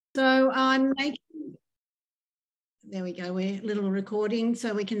I'm making, there we go, we're a little recording,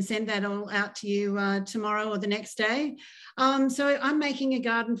 so we can send that all out to you tomorrow or the next day. So I'm making a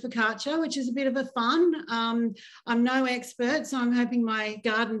garden focaccia, which is a bit of a fun. I'm no expert, so I'm hoping my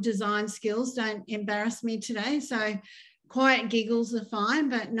garden design skills don't embarrass me today. So quiet giggles are fine,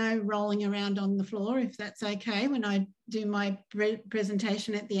 but no rolling around on the floor, if that's okay, when I do my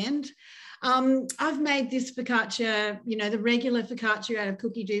presentation at the end. I've made this focaccia, you know, the regular focaccia out of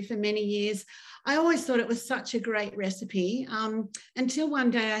cookie dough for many years. I always thought it was such a great recipe until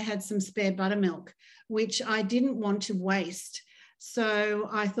one day I had some spare buttermilk, which I didn't want to waste. So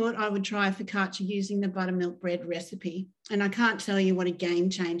I thought I would try focaccia using the buttermilk bread recipe. And I can't tell you what a game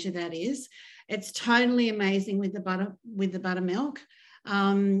changer that is. It's totally amazing with the buttermilk,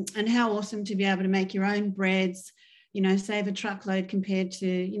 and how awesome to be able to make your own breads, you know, save a truckload compared to,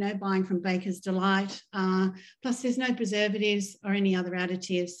 you know, buying from Baker's Delight. Plus there's no preservatives or any other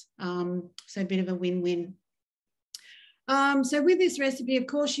additives. So a bit of a win-win. So with this recipe, of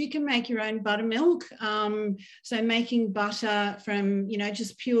course, you can make your own buttermilk. So making butter from, you know,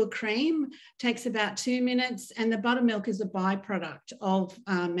 just pure cream takes about 2 minutes, and the buttermilk is a byproduct of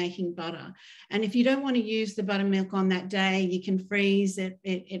making butter. And if you don't want to use the buttermilk on that day, you can freeze it.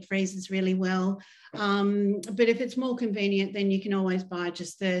 It freezes really well. But if it's more convenient, then you can always buy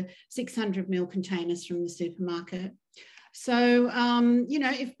just the 600 ml containers from the supermarket. So, you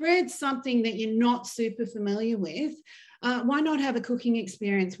know, if bread's something that you're not super familiar with, why not have a cooking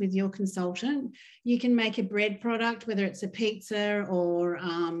experience with your consultant? You can make a bread product, whether it's a pizza or,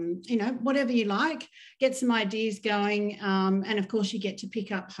 you know, whatever you like, get some ideas going. And of course, you get to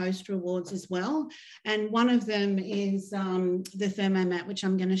pick up host rewards as well. And one of them is the Thermomat, which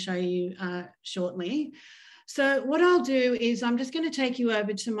I'm going to show you shortly. So what I'll do is I'm just going to take you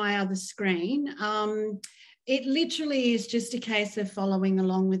over to my other screen. It literally is just a case of following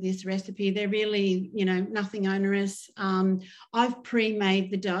along with this recipe. They're really, you know, nothing onerous. I've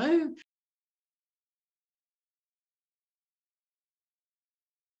pre-made the dough.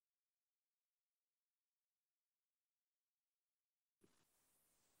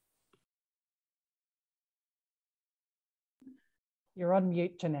 You're on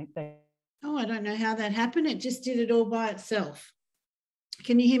mute, Jeanette. Oh, I don't know how that happened. It just did it all by itself.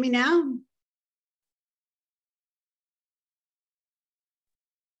 Can you hear me now?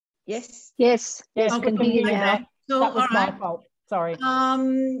 Yes. Yes. Yes, Okay. we can hear you now. Cool. That was my right. fault. Sorry.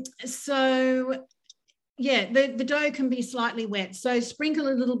 So yeah, the dough can be slightly wet. So sprinkle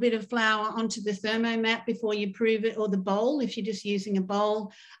a little bit of flour onto the Thermomat before you prove it, or the bowl if you're just using a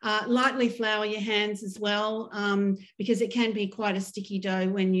bowl. Lightly flour your hands as well, because it can be quite a sticky dough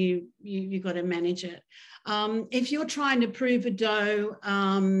when you've got to manage it. If you're trying to prove a dough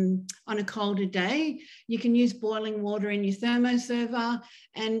on a colder day, you can use boiling water in your thermoserver.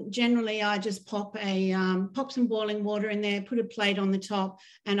 And generally, I just pop some boiling water in there, put a plate on the top,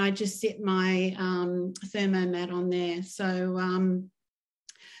 and I just sit my Thermomat on there. So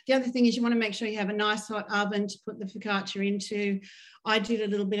the other thing is you want to make sure you have a nice hot oven to put the focaccia into. I did a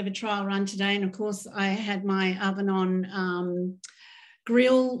little bit of a trial run today, and of course, I had my oven on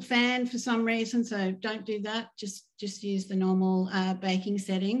grill fan for some reason, so don't do that. Just use the normal baking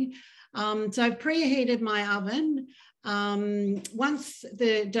setting. So I've preheated my oven. Once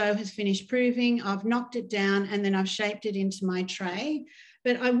the dough has finished proving, I've knocked it down and then I've shaped it into my tray.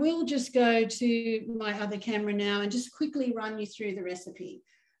 But I will just go to my other camera now and just quickly run you through the recipe.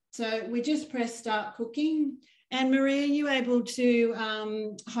 So we just press start cooking. And Maria, are you able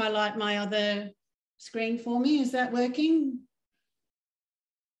to highlight my other screen for me? Is that working?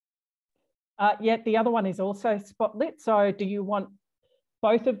 Yeah, the other one is also spotlit. So do you want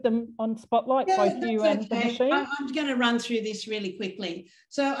both of them on spotlight, Yeah, both you and the machine? I'm going to run through this really quickly.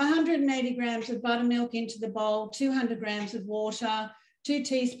 So 180 grams of buttermilk into the bowl, 200 grams of water, 2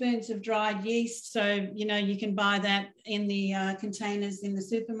 teaspoons of dried yeast. So, you know, you can buy that in the containers in the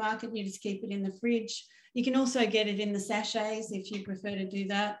supermarket. You just keep it in the fridge. You can also get it in the sachets if you prefer to do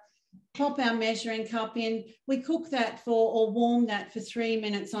that. Pop our measuring cup in. We cook that or warm that for 3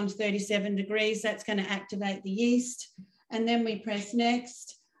 minutes on 37 degrees. That's going to activate the yeast. And then we press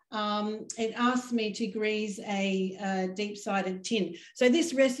next. It asks me to grease a deep-sided tin. So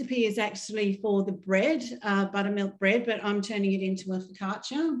this recipe is actually for the bread, buttermilk bread, but I'm turning it into a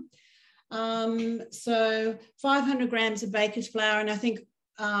focaccia. So 500 grams of baker's flour, and I think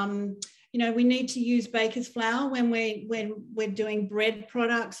you know, we need to use baker's flour when we're doing bread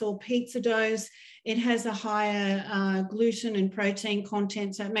products or pizza doughs. It has a higher gluten and protein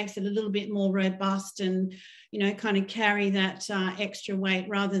content, so it makes it a little bit more robust and, you know, kind of carry that extra weight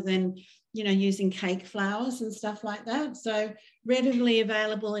rather than you know, using cake flours and stuff like that. So readily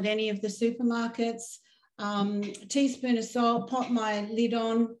available at any of the supermarkets. Teaspoon of salt, pop my lid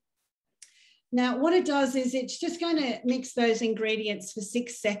on. Now, what it does is it's just going to mix those ingredients for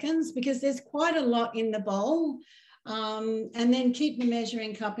 6 seconds because there's quite a lot in the bowl. And then keep the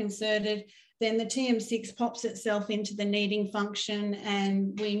measuring cup inserted. Then the TM6 pops itself into the kneading function,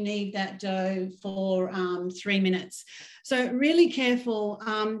 and we knead that dough for 3 minutes. So really careful,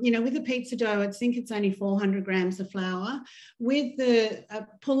 you know, with the pizza dough, I think it's only 400 grams of flour. With the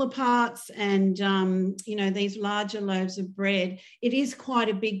pull aparts and, you know, these larger loaves of bread, it is quite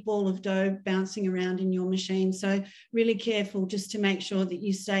a big ball of dough bouncing around in your machine. So really careful just to make sure that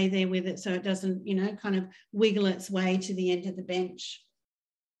you stay there with it so it doesn't, you know, kind of wiggle its way to the end of the bench.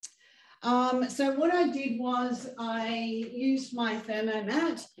 So what I did was I used my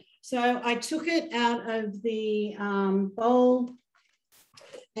Thermomat. So I took it out of the bowl,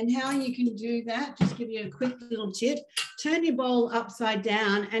 and how you can do that, just give you a quick little tip, turn your bowl upside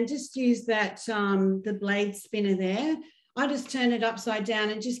down and just use that, the blade spinner there. I just turn it upside down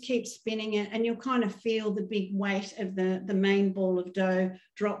and just keep spinning it, and you'll kind of feel the big weight of the main ball of dough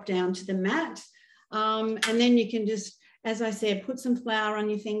drop down to the mat. And then you can just, as I said, put some flour on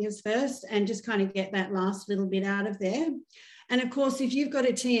your fingers first and just kind of get that last little bit out of there. And of course, if you've got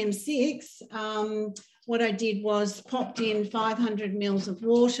a TM6, what I did was popped in 500 mils of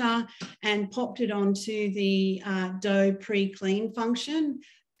water and popped it onto the dough pre-clean function.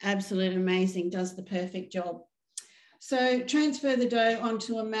 Absolutely amazing, does the perfect job. So transfer the dough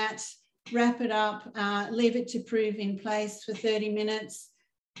onto a mat, wrap it up, leave it to prove in place for 30 minutes,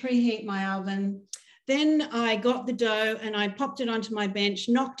 preheat my oven. Then I got the dough and I popped it onto my bench,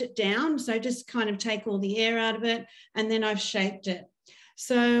 knocked it down. So just kind of take all the air out of it, and then I've shaped it.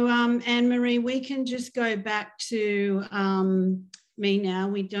 So Anne-Marie, we can just go back to me now.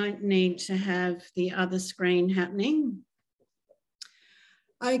 We don't need to have the other screen happening.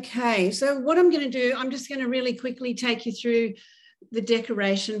 Okay, so what I'm going to do, I'm just going to really quickly take you through the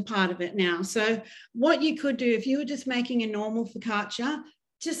decoration part of it now. So what you could do if you were just making a normal focaccia,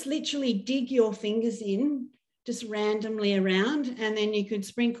 just literally dig your fingers in just randomly around, and then you could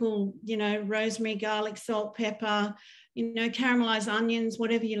sprinkle, you know, rosemary, garlic, salt, pepper, you know, caramelized onions,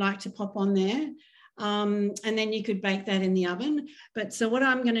 whatever you like to pop on there. And then you could bake that in the oven. But so what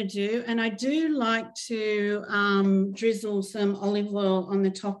I'm going to do, and I do like to drizzle some olive oil on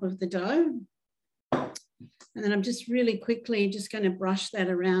the top of the dough. And then I'm just really quickly just going to brush that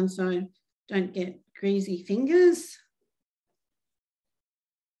around so I don't get greasy fingers.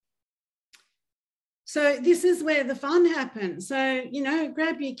 So this is where the fun happens. So, you know,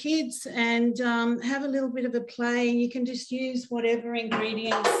 grab your kids and have a little bit of a play. You can just use whatever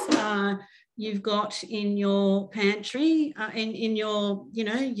ingredients you've got in your pantry, in your, you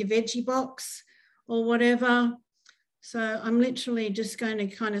know, your veggie box or whatever. So I'm literally just going to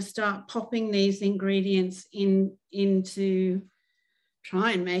kind of start popping these ingredients into,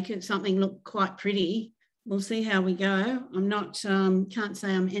 try and make it something look quite pretty. We'll see how we go. I'm not, can't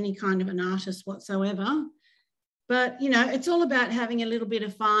say I'm any kind of an artist whatsoever, but, you know, it's all about having a little bit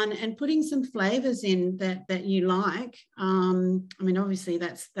of fun and putting some flavours in that you like. I mean, obviously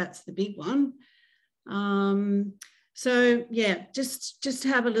that's the big one. So yeah, just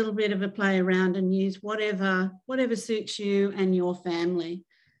have a little bit of a play around and use whatever suits you and your family.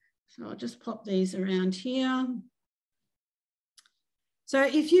 So I'll just pop these around here. So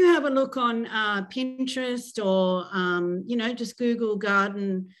if you have a look on Pinterest or, you know, just Google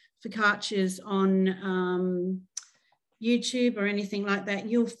garden focaccias on YouTube or anything like that,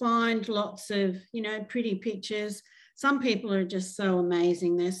 you'll find lots of, you know, pretty pictures. Some people are just so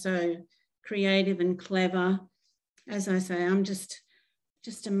amazing. They're so creative and clever. As I say, I'm just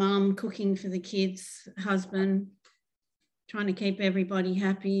a mum cooking for the kids, husband, trying to keep everybody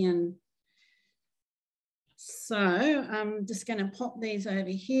happy. And so I'm just going to pop these over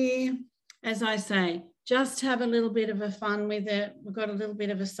here. As I say, just have a little bit of a fun with it. We've got a little bit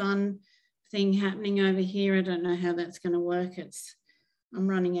of a sun thing happening over here. I don't know how that's going to work. I'm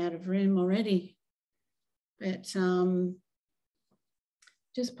running out of room already. But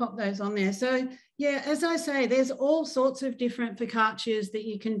just pop those on there. So yeah, as I say, there's all sorts of different focaccias that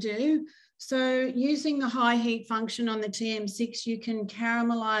you can do. So using the high heat function on the TM6, you can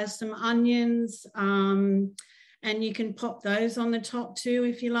caramelize some onions and you can pop those on the top too,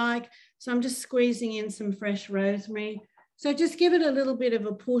 if you like. So I'm just squeezing in some fresh rosemary. So just give it a little bit of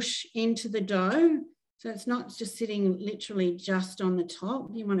a push into the dough. So it's not just sitting literally just on the top.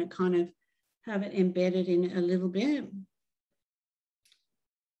 You want to kind of have it embedded in a little bit.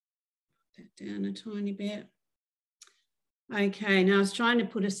 Put that down a tiny bit. Okay, now I was trying to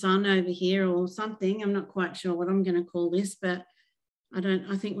put a sun over here or something. I'm not quite sure what I'm going to call this, but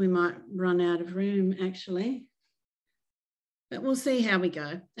I think we might run out of room actually. But we'll see how we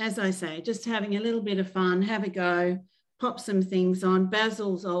go. As I say, just having a little bit of fun, have a go, pop some things on.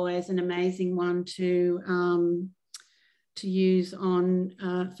 Basil's always an amazing one to use on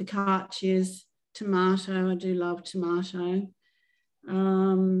focaccias. Tomato, I do love tomato.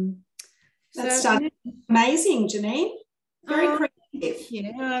 That's amazing, Janine. Very creative.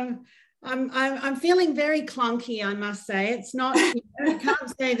 Yeah, I'm feeling very clunky, I must say. It's not, I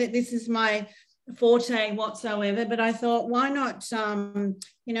can't say that this is my forte whatsoever, but I thought, why not,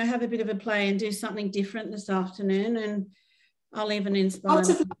 have a bit of a play and do something different this afternoon, and I'll even inspire. Lots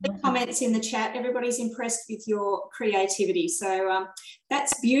of comments in the chat. Everybody's impressed with your creativity. So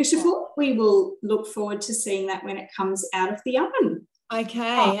that's beautiful. We will look forward to seeing that when it comes out of the oven.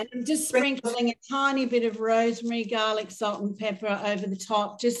 Okay, and I'm just sprinkling a tiny bit of rosemary, garlic, salt and pepper over the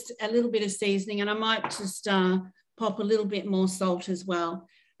top, just a little bit of seasoning, and I might just pop a little bit more salt as well.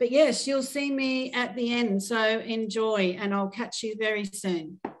 But yes, you'll see me at the end, so enjoy, and I'll catch you very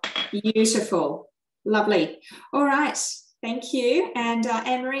soon. Beautiful. Lovely. All right, thank you. And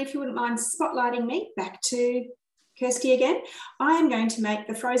Anne-Marie, if you wouldn't mind spotlighting me, back to Kirsty again. I am going to make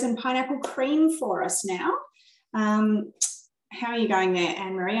the frozen pineapple cream for us now. How are you going there,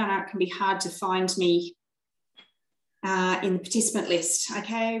 Anne-Marie? I know it can be hard to find me in the participant list.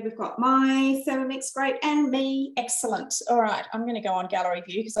 Okay, we've got my Thermomix, great, and me, excellent. All right, I'm going to go on gallery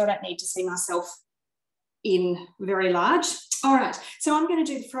view because I don't need to see myself in very large. All right, so I'm going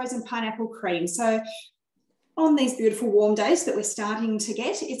to do the frozen pineapple cream. So on these beautiful warm days that we're starting to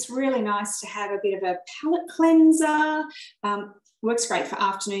get, it's really nice to have a bit of a palate cleanser. Works great for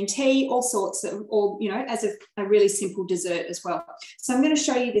afternoon tea, all sorts of, or, as a really simple dessert as well. So I'm going to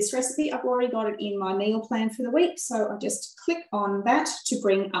show you this recipe. I've already got it in my meal plan for the week. So I'll just click on that to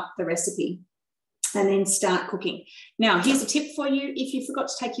bring up the recipe and then start cooking. Now, here's a tip for you. If you forgot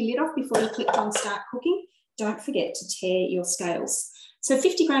to take your lid off before you clicked on start cooking, don't forget to tear your scales. So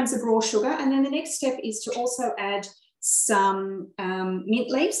 50 grams of raw sugar. And then the next step is to also add some mint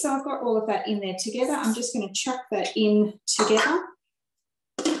leaves. So I've got all of that in there together. I'm just going to chuck that in together.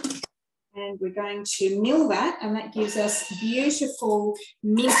 And we're going to mill that, and that gives us beautiful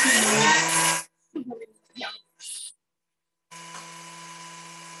minty.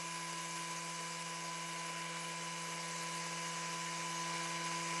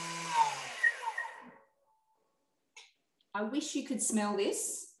 I wish you could smell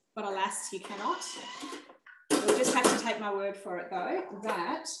this, but alas, you cannot. You'll just have to take my word for it, though,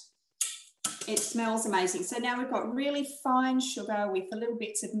 that it smells amazing. So now we've got really fine sugar with the little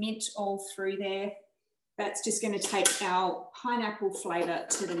bits of mint all through there. That's just going to take our pineapple flavour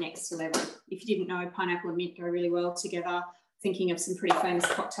to the next level. If you didn't know, pineapple and mint go really well together. Thinking of some pretty famous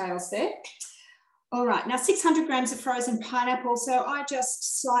cocktails there. All right, now 600 grams of frozen pineapple. So I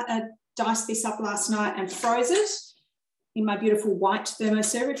just diced this up last night and froze it in my beautiful white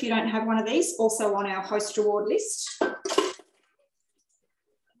thermoserver. If you don't have one of these, also on our host reward list.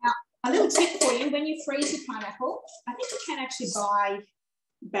 A little tip for you, when you freeze your pineapple, I think you can actually buy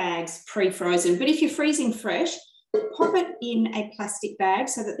bags pre-frozen, but if you're freezing fresh, pop it in a plastic bag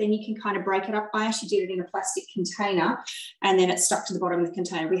so that then you can kind of break it up. I actually did it in a plastic container and then it stuck to the bottom of the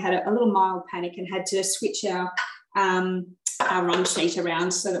container. We had a little mild panic and had to switch our run sheet around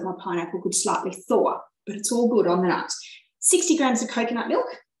so that my pineapple could slightly thaw, but it's all good on the nut. 60 grams of coconut milk.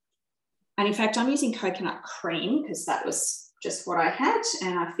 And in fact, I'm using coconut cream because that was just what I had,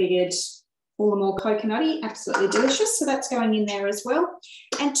 and I figured all the more coconutty, absolutely delicious. So that's going in there as well.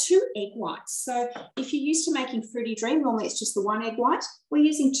 And 2 egg whites. So if you're used to making Fruity Dream, normally it's just the 1 egg white. We're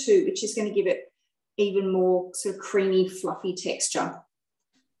using 2, which is going to give it even more sort of creamy, fluffy texture.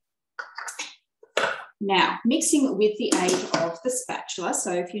 Now, mixing with the aid of the spatula.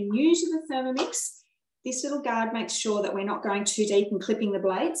 So if you're new to the Thermomix, this little guard makes sure that we're not going too deep and clipping the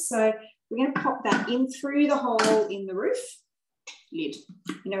blades. So we're going to pop that in through the hole in the roof lid,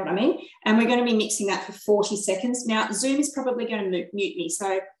 you know what I mean? And we're going to be mixing that for 40 seconds. Now, Zoom is probably going to mute me,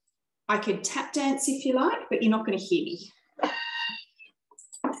 so I could tap dance if you like, but you're not going to hear me.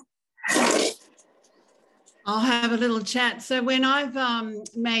 I'll have a little chat. So when I've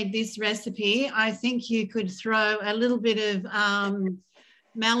made this recipe, I think you could throw a little bit of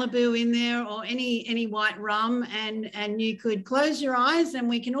Malibu in there or any white rum, and you could close your eyes and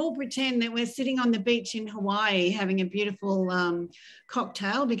we can all pretend that we're sitting on the beach in Hawaii having a beautiful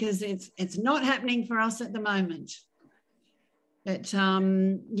cocktail, because it's not happening for us at the moment. But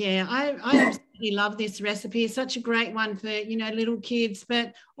yeah, I absolutely love this recipe. It's such a great one for, you know, little kids,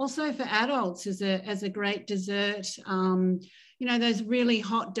 but also for adults as a great dessert. You know, those really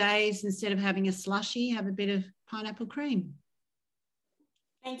hot days, instead of having a slushy, have a bit of pineapple cream.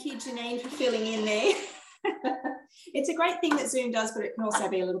 Thank you, Janine, for filling in there. It's a great thing that Zoom does, but it can also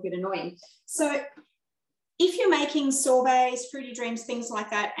be a little bit annoying. So if you're making sorbets, fruity dreams, things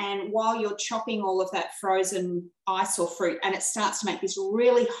like that, and while you're chopping all of that frozen ice or fruit and it starts to make this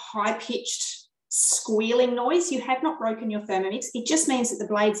really high-pitched squealing noise, you have not broken your Thermomix. It just means that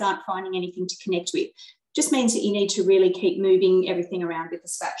the blades aren't finding anything to connect with. Just means that you need to really keep moving everything around with the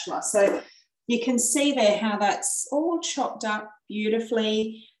spatula. So you can see there how that's all chopped up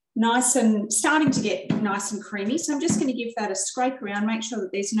beautifully, nice and starting to get nice and creamy. So I'm just going to give that a scrape around, make sure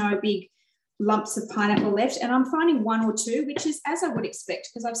that there's no big lumps of pineapple left. And I'm finding one or two, which is as I would expect,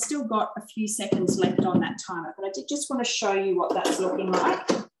 because I've still got a few seconds left on that timer. But I did just want to show you what that's looking like.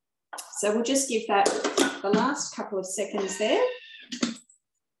 So we'll just give that the last couple of seconds there.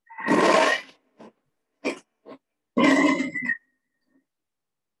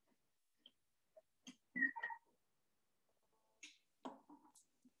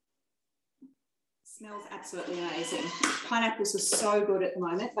 Smells absolutely amazing. Pineapples are so good at the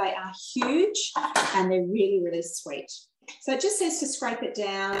moment. They are huge and they're really, really sweet. So it just says to scrape it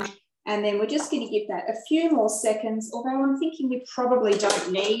down, and then we're just going to give that a few more seconds, although I'm thinking we probably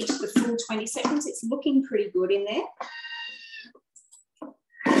don't need the full 20 seconds. It's looking pretty good in there.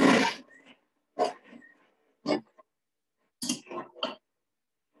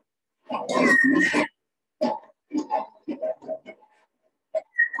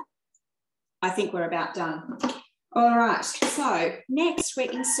 I think we're about done. All right, so next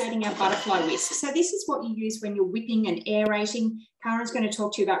we're inserting our butterfly whisk. So this is what you use when you're whipping and aerating. Karen's going to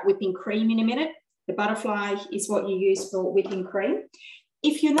talk to you about whipping cream in a minute. The butterfly is what you use for whipping cream.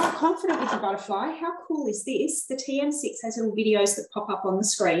 If you're not confident with your butterfly, how cool is this? The TM6 has little videos that pop up on the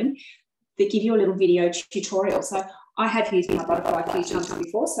screen that give you a little video tutorial. So I have used my butterfly a few times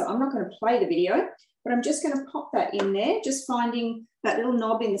before, so I'm not going to play the video, but I'm just going to pop that in there, just finding that little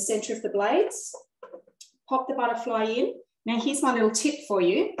knob in the center of the blades. Pop the butterfly in. Now here's my little tip for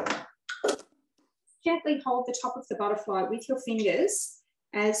you. Gently hold the top of the butterfly with your fingers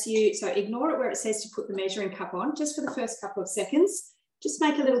as you, so ignore it where it says to put the measuring cup on, just for the first couple of seconds. Just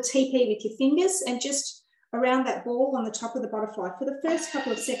make a little TP with your fingers and just around that ball on the top of the butterfly for the first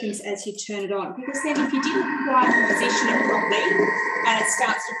couple of seconds as you turn it on. Because then if you didn't quite position it properly and it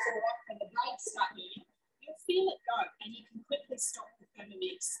starts to fall off and the blades start moving, you'll feel it go and you can quickly stop the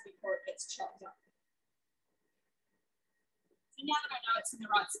Thermomix before it gets chopped up. So now that I know it's in the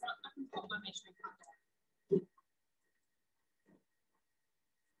right spot, I can pop my measuring cup on.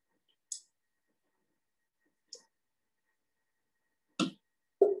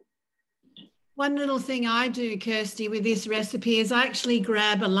 One little thing I do, Kirsty, with this recipe is I actually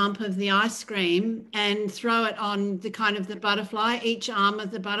grab a lump of the ice cream and throw it on the kind of the butterfly, each arm of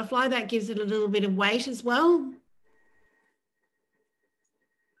the butterfly. That gives it a little bit of weight as well.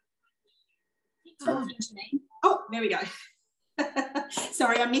 Oh, there we go.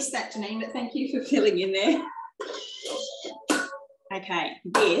 Sorry, I missed that, Janine, but thank you for filling in there. Okay,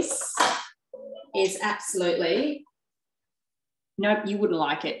 this is absolutely... Nope, you wouldn't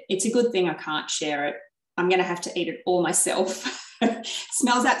like it. It's a good thing I can't share it. I'm going to have to eat it all myself.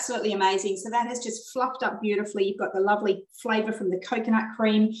 Smells absolutely amazing. So that has just fluffed up beautifully. You've got the lovely flavour from the coconut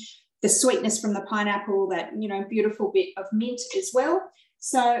cream, the sweetness from the pineapple, that, you know, beautiful bit of mint as well.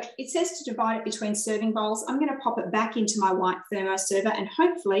 So it says to divide it between serving bowls. I'm going to pop it back into my white thermo server, and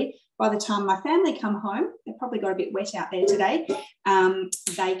hopefully by the time my family come home, they've probably got a bit wet out there today,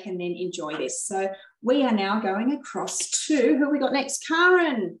 they can then enjoy this. So we are now going across to, who have we got next?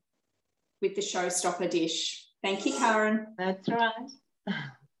 Karen, with the showstopper dish. Thank you, Karen. That's right.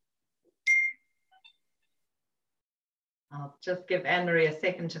 I'll just give Anne-Marie a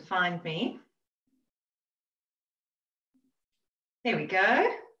second to find me. There we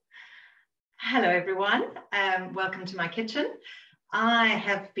go. Hello, everyone. Welcome to my kitchen. I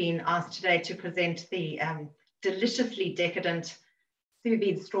have been asked today to present the deliciously decadent sous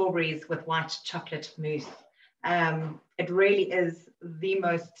vide strawberries with white chocolate mousse. It really is the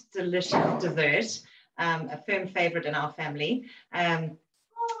most delicious dessert, a firm favorite in our family. And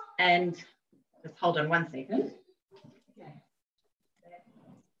just hold on one second.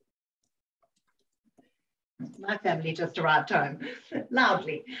 My family just arrived home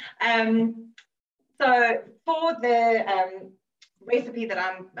loudly. So for the recipe that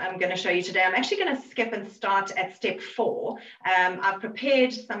I'm going to show you today, I'm actually going to skip and start at step 4. I've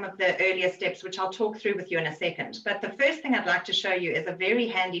prepared some of the earlier steps, which I'll talk through with you in a second. But the first thing I'd like to show you is a very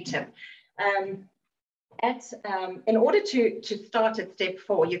handy tip In order to start at step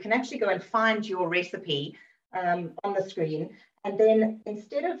 4, you can actually go and find your recipe on the screen. And then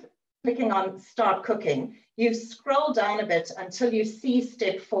instead of clicking on start cooking, you scroll down a bit until you see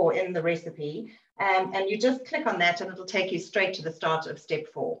step 4 in the recipe. And you just click on that and it'll take you straight to the start of step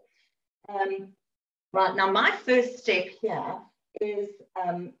 4. Right, now my first step here is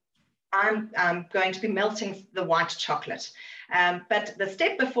I'm going to be melting the white chocolate. But the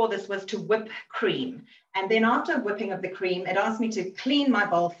step before this was to whip cream. And then after whipping of the cream, it asked me to clean my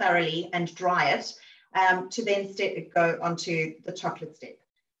bowl thoroughly and dry it to then go onto the chocolate step.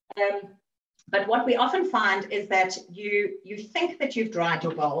 But what we often find is that you think that you've dried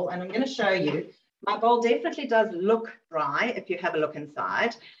your bowl, and I'm going to show you. My bowl definitely does look dry if you have a look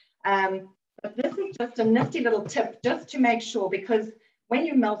inside. But this is just a nifty little tip just to make sure, because when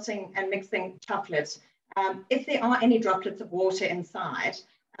you're melting and mixing chocolate, if there are any droplets of water inside,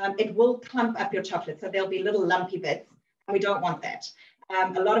 it will clump up your chocolate. So there'll be little lumpy bits, and we don't want that.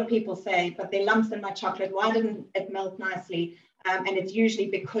 A lot of people say, but there are lumps in my chocolate. Why didn't it melt nicely? And it's usually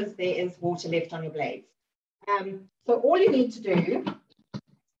because there is water left on your blades. So all you need to do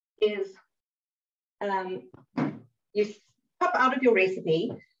is you pop out of your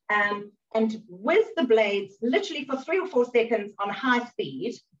recipe and whiz the blades literally for 3 or 4 seconds on high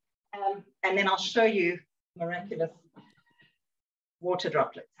speed. And then I'll show you miraculous water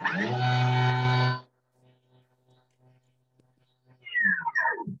droplets.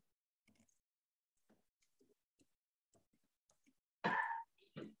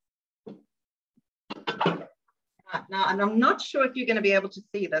 Now, and I'm not sure if you're going to be able to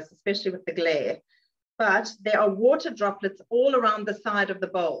see this, especially with the glare, but there are water droplets all around the side of the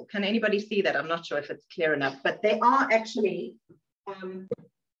bowl. Can anybody see that? I'm not sure if it's clear enough, but there are actually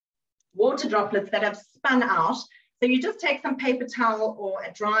water droplets that have spun out. So you just take some paper towel or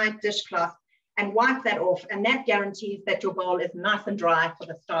a dry dishcloth and wipe that off, and that guarantees that your bowl is nice and dry for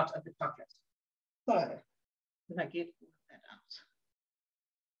the start of the chocolate. So, did I get that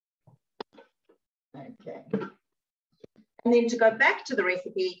out? Okay. And then to go back to the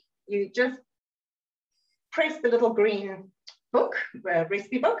recipe, you just press the little green book,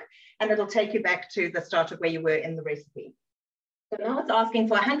 recipe book, and it'll take you back to the start of where you were in the recipe. So now it's asking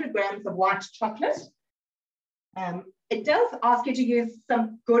for 100 grams of white chocolate. It does ask you to use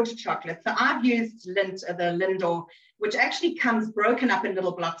some good chocolate. So I've used the Lindor, which actually comes broken up in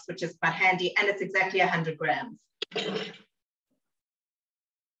little blocks, which is quite handy, and it's exactly 100 grams.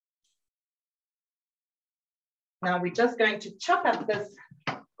 Now we're just going to chop up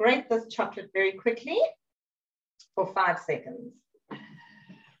grate this chocolate very quickly for 5 seconds.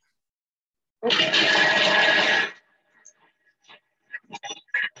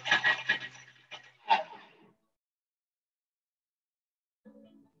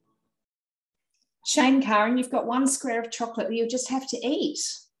 Shame, Karen, you've got 1 square of chocolate that you'll just have to eat.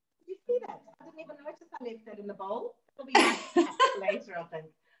 Did you see that? I didn't even notice I left that in the bowl. It'll be later, I think.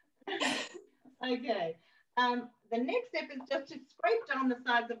 Okay. The next step is just to scrape down the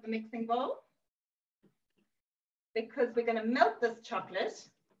sides of the mixing bowl, because we're going to melt this chocolate,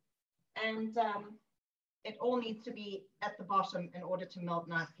 and it all needs to be at the bottom in order to melt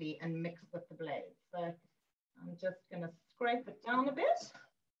nicely and mix with the blades. So I'm just going to scrape it down a bit.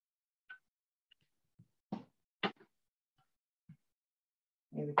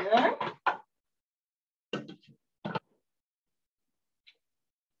 There we go.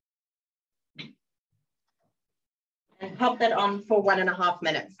 And pop that on for 1.5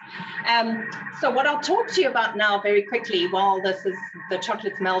 minutes. So what I'll talk to you about now very quickly while the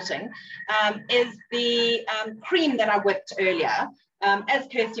chocolate's melting is the cream that I whipped earlier. As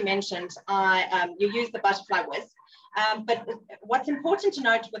Kirsty mentioned, you use the butterfly whisk. But what's important to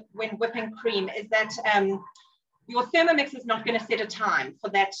note when whipping cream is that your Thermomix is not going to set a time for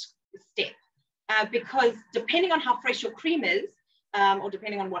that step, because depending on how fresh your cream is, or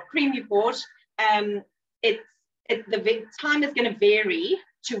depending on what cream you bought, the time is going to vary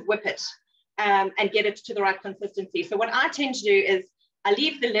to whip it and get it to the right consistency. So what I tend to do is I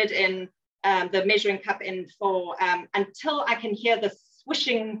leave the lid in, the measuring cup in for until I can hear the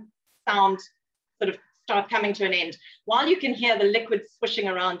swishing sound sort of start coming to an end. While you can hear the liquid swishing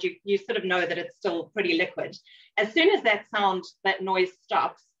around, you sort of know that it's still pretty liquid. As soon as that noise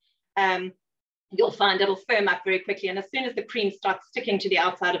stops, you'll find it'll firm up very quickly. And as soon as the cream starts sticking to the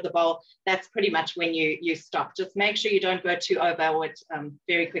outside of the bowl, that's pretty much when you stop. Just make sure you don't go too over, or it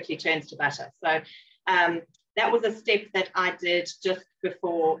very quickly turns to butter. So that was a step that I did just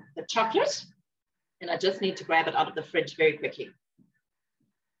before the chocolate. And I just need to grab it out of the fridge very quickly.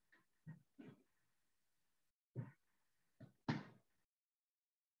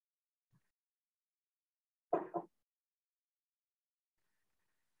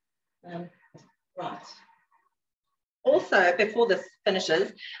 Right. Also, before this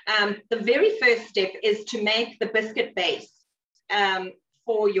finishes, the very first step is to make the biscuit base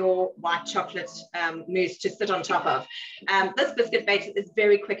for your white chocolate mousse to sit on top of. This biscuit base is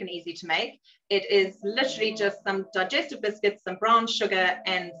very quick and easy to make. It is literally just some digestive biscuits, some brown sugar,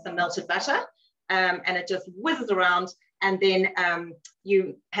 and some melted butter. And it just whizzes around, and then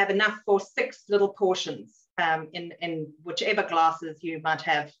you have enough for 6 little portions in whichever glasses you might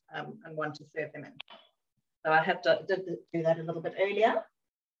have and want to serve them in. So I did do that a little bit earlier.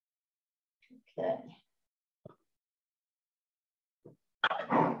 Okay.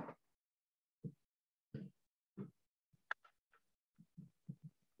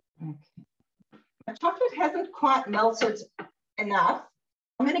 The chocolate hasn't quite melted enough.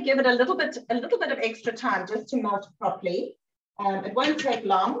 I'm going to give it a little bit of extra time just to melt properly. It won't take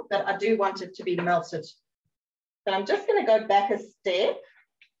long, but I do want it to be melted. So I'm just going to go back a step.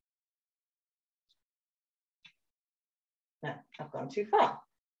 No, I've gone too far.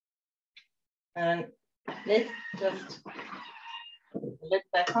 And let's just put the lid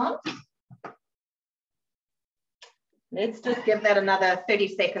back on. Let's just give that another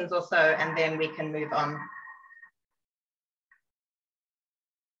 30 seconds or so, and then we can move on.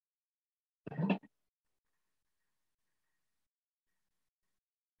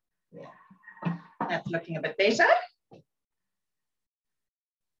 Yeah, that's looking a bit better.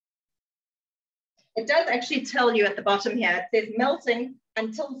 It does actually tell you at the bottom here, it says melting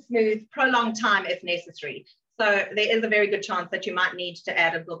until smooth, prolonged time if necessary. So there is a very good chance that you might need to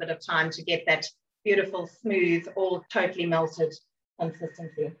add a little bit of time to get that beautiful, smooth, all totally melted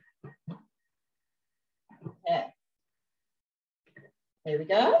consistency. Okay. There we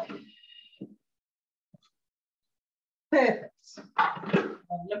go. Perfect.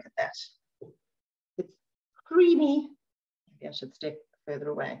 Oh, look at that. It's creamy. Maybe I should step further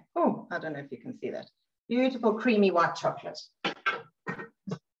away. Oh, I don't know if you can see that. Beautiful, creamy white chocolate.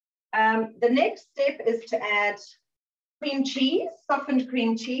 The next step is to add cream cheese, softened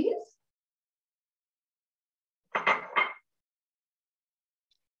cream cheese.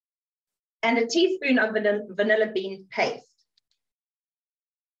 And a teaspoon of vanilla bean paste.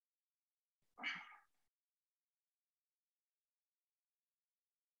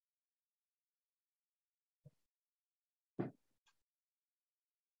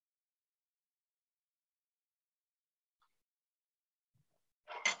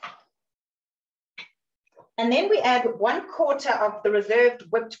 And then we add 1/4 of the reserved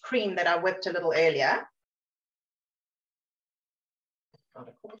whipped cream that I whipped a little earlier.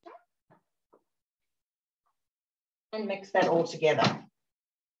 About 1/4. And mix that all together.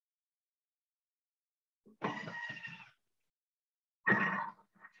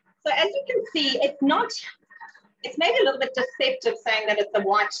 So as you can see, it's maybe a little bit deceptive saying that it's a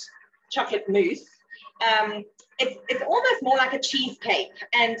white chocolate mousse. It's almost more like a cheesecake,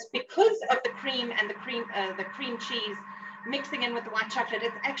 and because of the cream and the cream cheese mixing in with the white chocolate,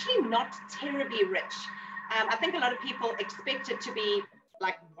 it's actually not terribly rich. I think a lot of people expect it to be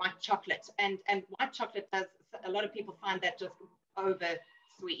like white chocolate, and white chocolate does, a lot of people find that just over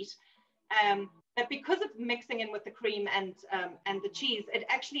sweet. But because of mixing in with the cream and the cheese, it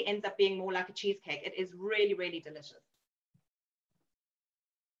actually ends up being more like a cheesecake. It is really, really delicious.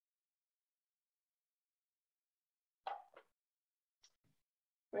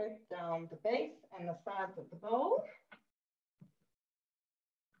 Break down the base and the sides of the bowl.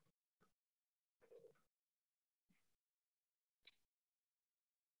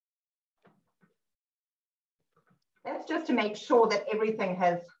 That's just to make sure that everything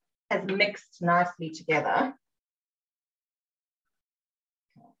has mixed nicely together.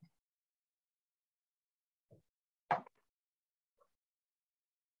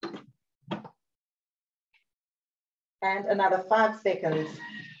 And another 5 seconds,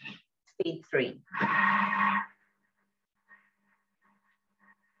 speed 3.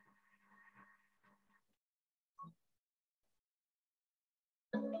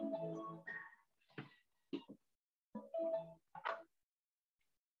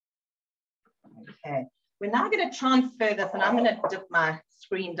 Okay, we're now going to transfer this, and I'm going to dip my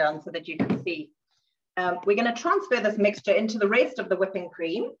screen down so that you can see. We're going to transfer this mixture into the rest of the whipping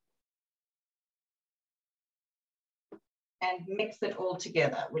cream and mix it all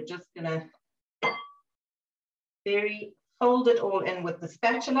together. We're just going to fold it all in with the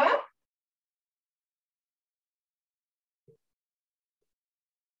spatula.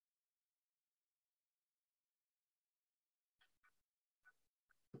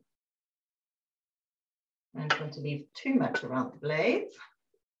 I don't want to leave too much around the blades.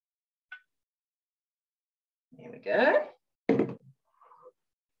 There we go.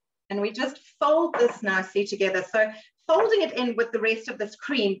 And we just fold this nicely together. So folding it in with the rest of this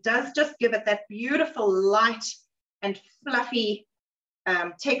cream does just give it that beautiful light and fluffy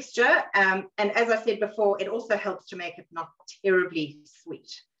texture. And as I said before, it also helps to make it not terribly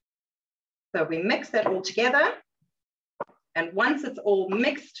sweet. So we mix that all together. And once it's all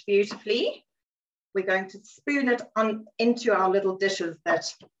mixed beautifully, we're going to spoon it on into our little dishes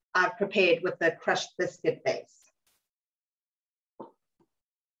that I've prepared with the crushed biscuit base.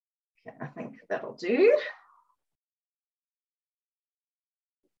 Okay, I think that'll do.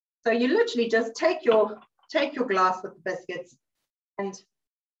 So you literally just take your glass with the biscuits and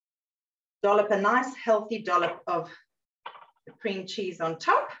dollop a nice healthy dollop of the cream cheese on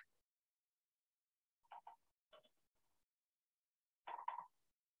top.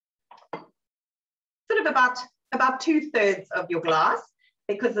 Sort of about 2/3 of your glass,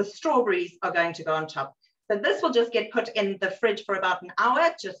 because the strawberries are going to go on top. So this will just get put in the fridge for about an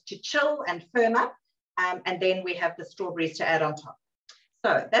hour just to chill and firm up. And then we have the strawberries to add on top.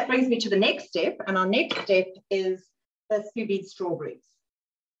 So that brings me to the next step. And our next step is the sous vide strawberries.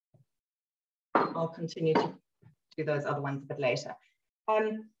 I'll continue to do those other ones a bit later.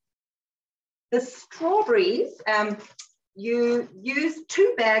 The strawberries, you use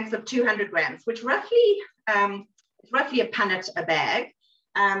 2 bags of 200 grams, which roughly is roughly a punnet a bag.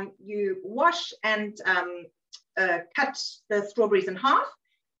 You wash and cut the strawberries in half,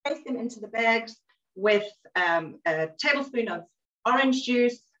 place them into the bags with a tablespoon of orange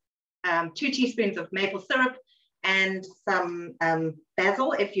juice, 2 teaspoons of maple syrup, and some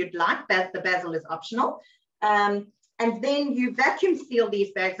basil if you'd like. The basil is optional. And then you vacuum seal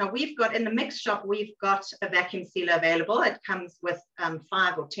these bags. Now we've got, in the mix shop, we've got a vacuum sealer available. It comes with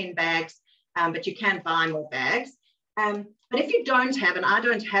 5 or 10 bags, but you can buy more bags. But if you don't have, and I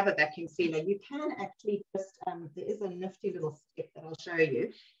don't have a vacuum sealer, you can actually just, there is a nifty little step that I'll show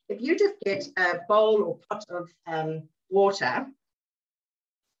you. If you just get a bowl or pot of water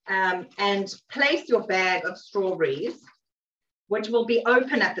and place your bag of strawberries, which will be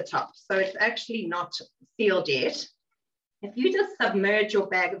open at the top, so it's actually not sealed yet. If you just submerge your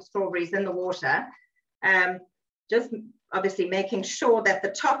bag of strawberries in the water, just obviously making sure that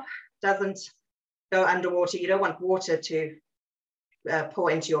the top doesn't go underwater. You don't want water to pour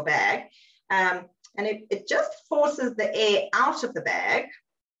into your bag. And it just forces the air out of the bag,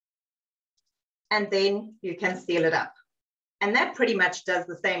 and then you can seal it up. And that pretty much does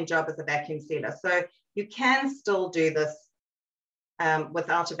the same job as a vacuum sealer. So you can still do this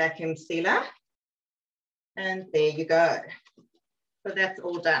without a vacuum sealer. And there you go. So that's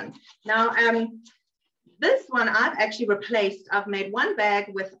all done. Now, this one I've actually replaced. I've made 1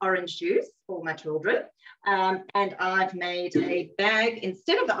 bag with orange juice for my children. And I've made a bag,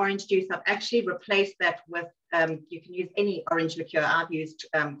 instead of the orange juice, I've actually replaced that with, you can use any orange liqueur. I've used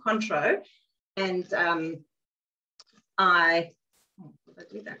Cointreau. And did I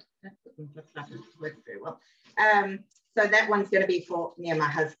do that? That doesn't look like it worked very well. So that one's going to be for me and my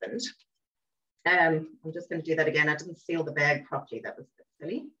husband. I'm just going to do that again. I didn't seal the bag properly. That was a bit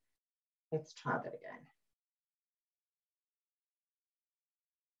silly. Let's try that again.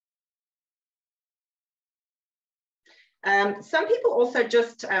 Some people also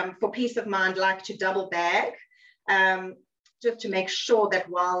just, for peace of mind, like to double bag, just to make sure that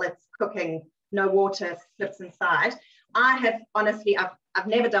while it's cooking, no water slips inside. I have, honestly, I've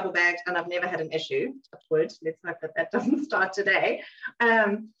never double bagged and I've never had an issue. Touch wood. Let's hope that that doesn't start today.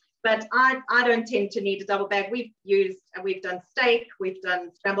 But I don't tend to need a double bag. We've done steak, we've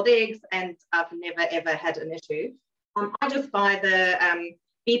done scrambled eggs, and I've never ever had an issue. I just buy the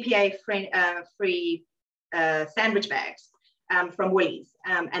BPA free sandwich bags from Woolies,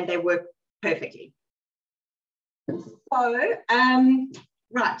 and they work perfectly. So,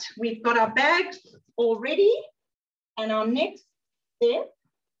 right, we've got our bags all ready, and our next step,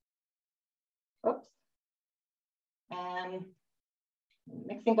 oops,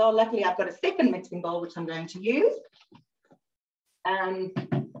 mixing bowl. Luckily, I've got a second mixing bowl, which I'm going to use.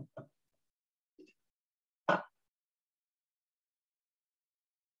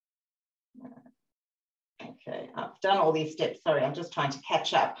 Okay, I've done all these steps. Sorry, I'm just trying to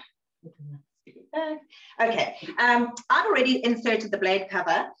catch up. Okay, I've already inserted the blade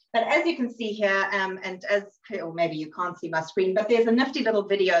cover, but as you can see here, and as, or maybe you can't see my screen, but there's a nifty little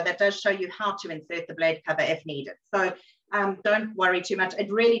video that does show you how to insert the blade cover if needed. So don't worry too much. It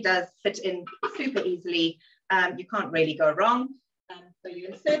really does fit in super easily. You can't really go wrong. So you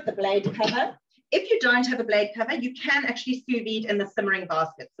insert the blade cover. If you don't have a blade cover, you can actually sous vide in the simmering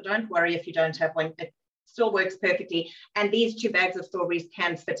basket. So don't worry if you don't have one. It still works perfectly. And these 2 bags of strawberries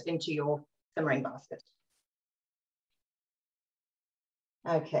can fit into your simmering basket.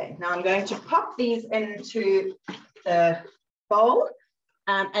 Okay, now I'm going to pop these into the bowl,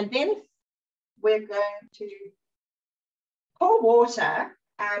 and then we're going to pour water.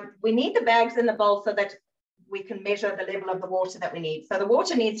 We need the bags in the bowl so that we can measure the level of the water that we need. So the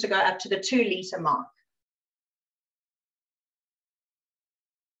water needs to go up to the 2 litre mark.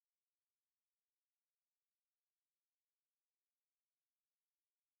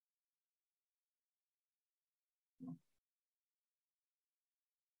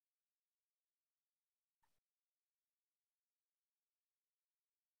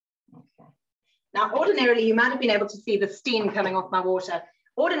 Okay. Now, ordinarily, you might have been able to see the steam coming off my water.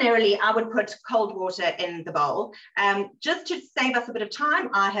 Ordinarily, I would put cold water in the bowl. Just to save us a bit of time,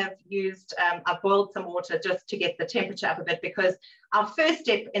 I have used, I've boiled some water just to get the temperature up a bit, because our first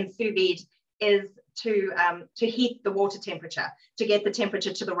step in sous vide is to heat the water temperature, to get the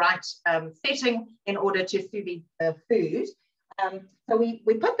temperature to the right setting in order to sous vide the food. So we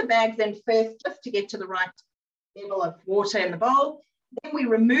put the bags in first just to get to the right level of water in the bowl. Then we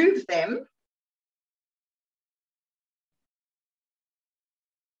remove them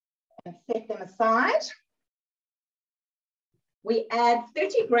and set them aside. We add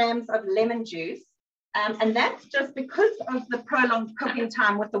 30 grams of lemon juice, and that's just because of the prolonged cooking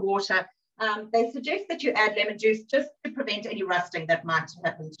time with the water. They suggest that you add lemon juice just to prevent any rusting that might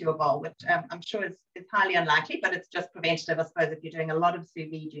happen to your bowl, which I'm sure is highly unlikely, but it's just preventative. I suppose if you're doing a lot of sous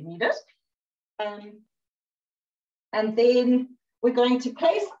vide, you need it. And then we're going to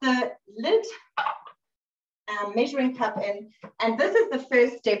place the lid measuring cup in, and this is the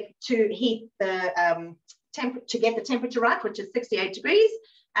first step to heat the to get the temperature right, which is 68 degrees.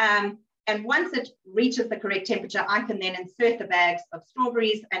 And once it reaches the correct temperature, I can then insert the bags of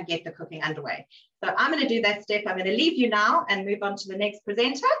strawberries and get the cooking underway. So I'm going to do that step. I'm going to leave you now and move on to the next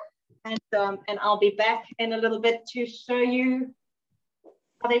presenter, and I'll be back in a little bit to show you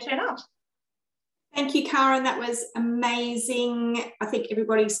how they turn out. Thank you, Karen. That was amazing. I think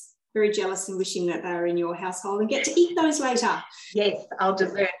everybody's very jealous and wishing that they were in your household and get to eat those later. Yes, I'll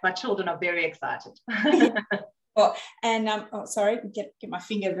dessert. My children are very excited. Oh, and oh, sorry, get my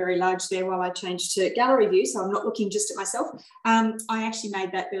finger very large there while I change to gallery view, so I'm not looking just at myself. I actually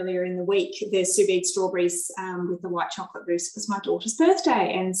made that earlier in the week, the sous vide strawberries with the white chocolate mousse. It was my daughter's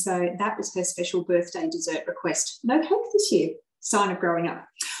birthday, and so that was her special birthday dessert request. No cake this year. Sign of growing up.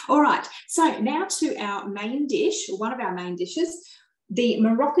 All right, so now to our main dish, or one of our main dishes, the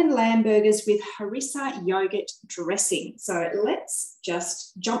Moroccan lamb burgers with harissa yogurt dressing. So let's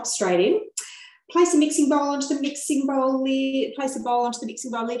just jump straight in. Place a mixing bowl onto the mixing bowl lid, place a bowl onto the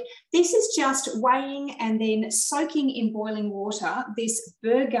mixing bowl lid. This is just weighing and then soaking in boiling water this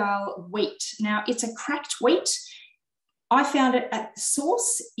burgal wheat. Now, it's a cracked wheat. I found it at the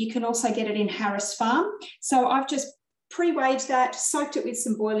Source. You can also get it in Harris Farm. So I've just pre-weighed that, soaked it with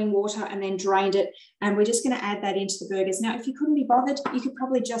some boiling water and then drained it. And we're just going to add that into the burgers. Now, if you couldn't be bothered, you could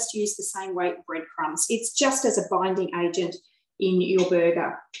probably just use the same weight breadcrumbs. It's just as a binding agent in your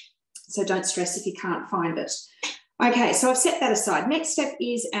burger. So don't stress if you can't find it. Okay, so I've set that aside. Next step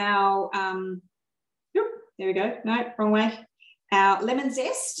is our, there we go, no, wrong way. Our lemon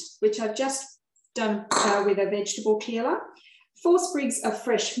zest, which I've just done with a vegetable peeler, 4 sprigs of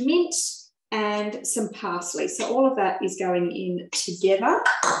fresh mint, and some parsley. So all of that is going in together.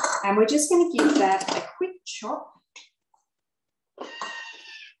 And we're just going to give that a quick chop.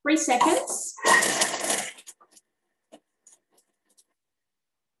 3 seconds.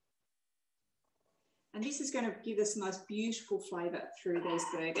 And this is going to give us the most beautiful flavour through these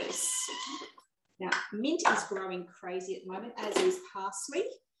burgers. Now, mint is growing crazy at the moment, as is parsley.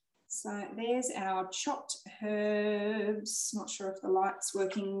 So there's our chopped herbs. Not sure if the light's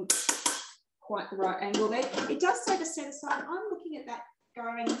working quite the right angle there. It does say to set aside. I'm looking at that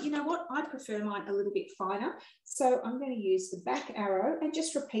going, you know what, I prefer mine a little bit finer. So I'm going to use the back arrow and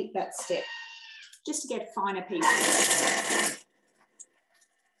just repeat that step, just to get finer pieces.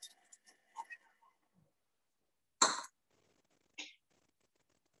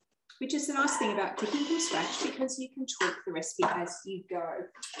 Which is the nice thing about cooking from scratch, because you can tweak the recipe as you go.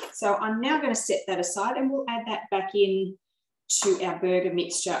 So I'm now going to set that aside, and we'll add that back in to our burger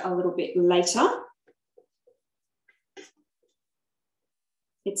mixture a little bit later.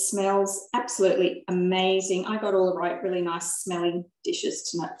 It smells absolutely amazing. I got all the right, really nice smelling dishes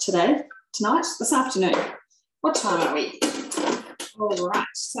tonight, this afternoon. What time are we? All right,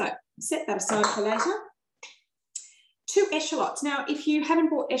 so set that aside for later. 2 echalotts. Now, if you haven't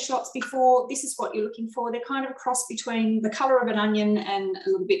bought echalotts before, this is what you're looking for. They're kind of a cross between the colour of an onion and a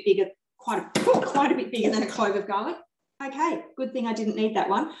little bit bigger, quite a bit bigger than a clove of garlic. Okay, good thing I didn't need that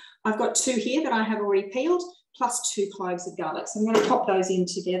one. I've got 2 here that I have already peeled. plus 2 cloves of garlic. So I'm going to pop those in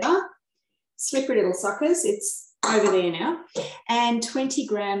together. Slippery little suckers. It's over there now. And 20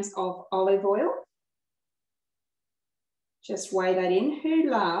 grams of olive oil. Just weigh that in. Who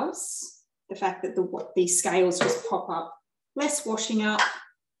loves the fact that the scales just pop up? Less washing up.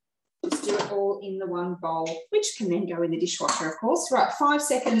 Just do it all in the one bowl, which can then go in the dishwasher, of course. Right, 5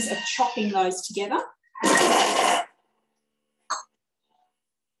 seconds of chopping those together.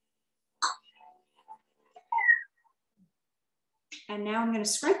 And now I'm going to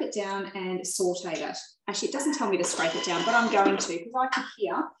scrape it down and saute that. Actually, it doesn't tell me to scrape it down, but I'm going to because I can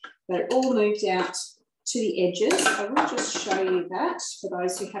hear that it all moved out to the edges. I will just show you that for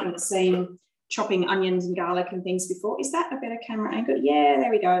those who haven't seen chopping onions and garlic and things before. Is that a better camera angle? Yeah,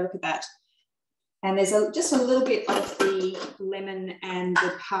 there we go. Look at that. And there's just a little bit of the lemon and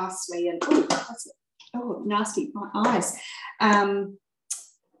the parsley and oh, nasty, my eyes.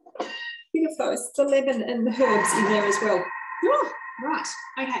 Bit of those, the lemon and the herbs in there as well. Oh, right,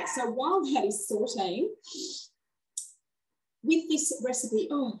 okay, so while that is sauteing, with this recipe,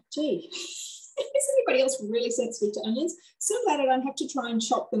 oh, gee, is anybody else really sensitive to onions? So glad I don't have to try and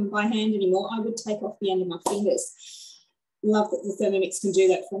chop them by hand anymore. I would take off the end of my fingers. Love that the Thermomix can do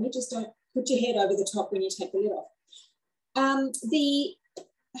that for me. Just don't put your head over the top when you take the lid off. The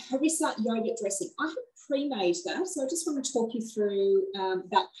harissa yogurt dressing, I have pre-made that, so I just want to talk you through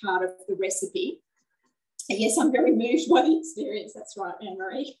that part of the recipe. And yes, I'm very moved by the experience. That's right,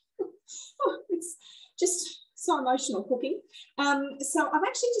 Anne-Marie. Oh, it's just so emotional cooking. So I've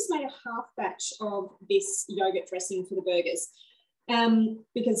actually just made a half batch of this yogurt dressing for the burgers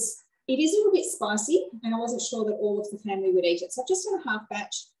because it is a little bit spicy and I wasn't sure that all of the family would eat it. So I've just done a half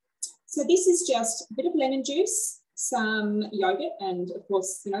batch. So this is just a bit of lemon juice, some yogurt, and of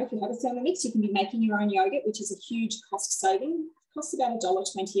course, you know, if you have a Thermomix, you can be making your own yogurt, which is a huge cost saving. It costs about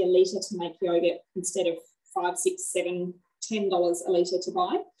 $1.20 a litre to make yogurt instead of $5, $6, $7, $10 a litre to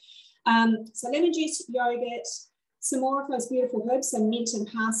buy. So lemon juice, yogurt, some more of those beautiful herbs, so mint and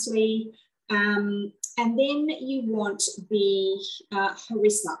parsley, and then you want the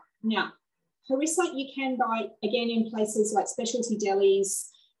harissa. Now, harissa you can buy, again, in places like specialty delis,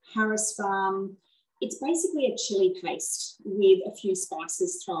 Harris Farm. It's basically a chili paste with a few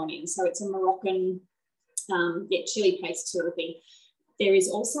spices thrown in. So it's a Moroccan chili paste sort of thing. There is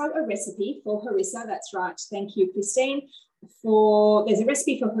also a recipe for harissa. That's right. Thank you, Christine. There's a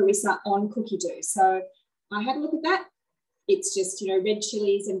recipe for harissa on Cookie Dough. So I had a look at that. It's just, you know, red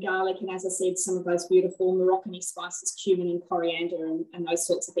chilies and garlic. And as I said, some of those beautiful Moroccan-y spices, cumin and coriander and those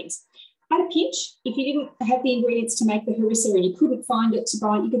sorts of things. At a pinch, if you didn't have the ingredients to make the harissa and you couldn't find it to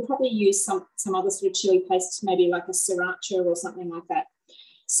buy, you could probably use some other sort of chili paste, maybe like a sriracha or something like that.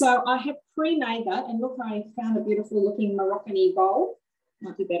 So I have pre-made that, and look, I found a beautiful looking Moroccan-y bowl.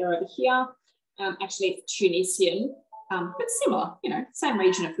 Might be better over here. Actually, it's Tunisian, but similar, you know, same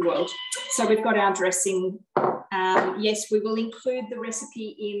region of the world. So we've got our dressing. Yes, we will include the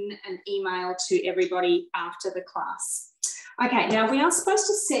recipe in an email to everybody after the class. Okay, now we are supposed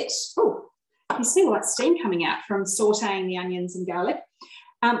to set, oh, you see all that steam coming out from sauteing the onions and garlic.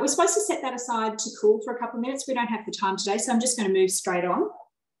 We're supposed to set that aside to cool for a couple of minutes. We don't have the time today, so I'm just going to move straight on.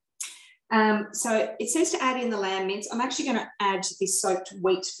 So it says to add in the lamb mince. I'm actually going to add the soaked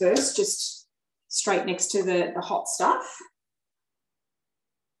wheat first, just straight next to the hot stuff.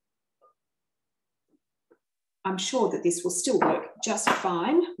 I'm sure that this will still work just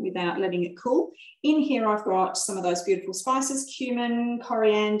fine without letting it cool. In here, I've got some of those beautiful spices, cumin,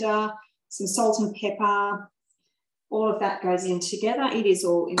 coriander, some salt and pepper. All of that goes in together. It is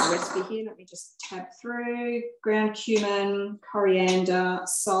all in the recipe here. Let me just tab through. Ground cumin, coriander,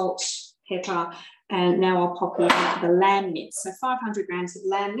 salt, pepper, and now I'll pop in the lamb mince. So 500 grams of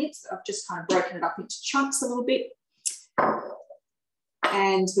lamb mince. I've just kind of broken it up into chunks a little bit.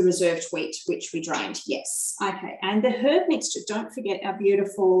 And the reserved wheat, which we drained, yes. Okay, and the herb mixture, don't forget our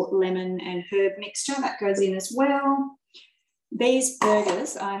beautiful lemon and herb mixture, that goes in as well. These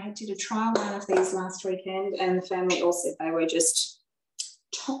burgers, I did a trial run of these last weekend and the family all said they were just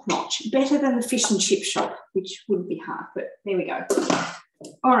top notch, better than the fish and chip shop, which wouldn't be hard, but there we go.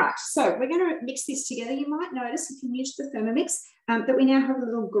 All right, so we're going to mix this together. You might notice if you're new to the Thermomix that we now have a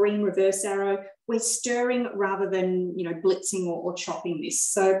little green reverse arrow. We're stirring rather than, you know, blitzing or chopping this.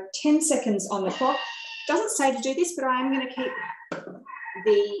 So 10 seconds on the clock. Doesn't say to do this, but I am going to keep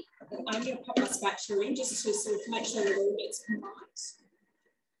I'm going to pop my spatula in just to sort of make sure that all gets combined.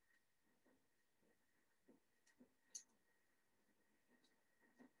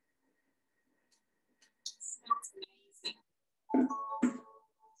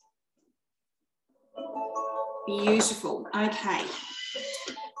 Beautiful. Okay.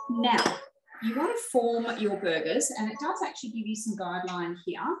 Now, you want to form your burgers, and it does actually give you some guideline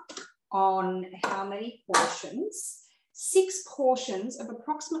here on how many portions. 6 portions of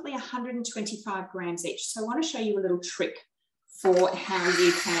approximately 125 grams each. So I want to show you a little trick for how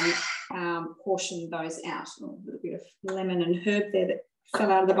you can portion those out. Oh, a little bit of lemon and herb there that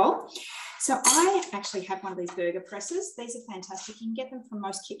fell out of the bowl. So I actually have one of these burger presses. These are fantastic. You can get them from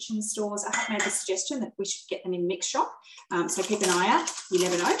most kitchen stores. I have made the suggestion that we should get them in mix shop. So keep an eye out. You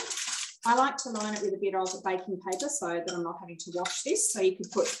never know. I like to line it with a bit of baking paper so that I'm not having to wash this. So you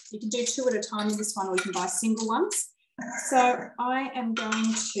can do 2 at a time in this one, or you can buy single ones. So I am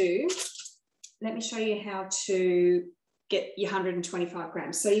going to, let me show you how to get your 125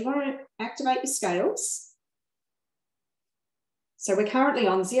 grams. So you want to activate your scales. So we're currently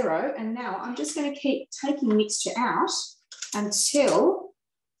on 0, and now I'm just going to keep taking mixture out until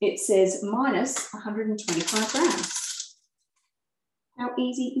it says minus 125 grams. How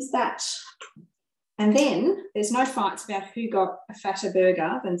easy is that? And then there's no fights about who got a fatter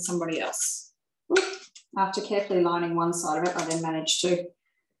burger than somebody else. After carefully lining one side of it, I then managed to,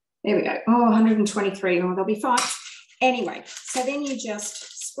 there we go. Oh, 123, oh, there'll be fights. Anyway, so then you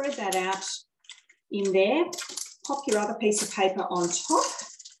just spread that out in there. Pop your other piece of paper on top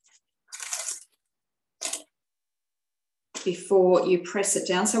before you press it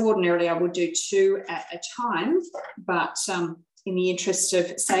down. So ordinarily I would do 2 at a time, but in the interest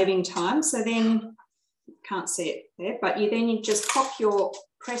of saving time, so then, can't see it there, but you just pop your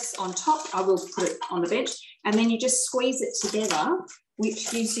press on top. I will put it on the bench, and then you just squeeze it together, which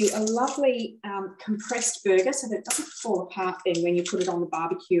gives you a lovely compressed burger so that it doesn't fall apart then when you put it on the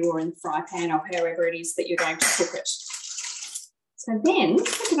barbecue or in the fry pan or however it is that you're going to cook it. So then, look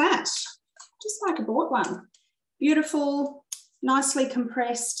at that, just like I bought one. Beautiful, nicely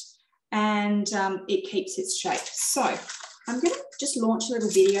compressed, and it keeps its shape. So I'm going to just launch a little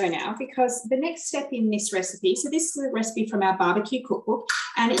video now, because the next step in this recipe, so this is a recipe from our barbecue cookbook,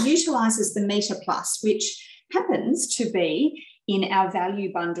 and it utilises the Meter Plus, which happens to be in our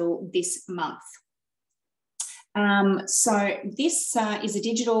value bundle this month. So this is a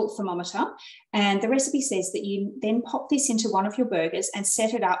digital thermometer, and the recipe says that you then pop this into one of your burgers and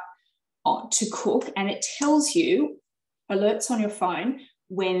set it up to cook, and it tells you, alerts on your phone,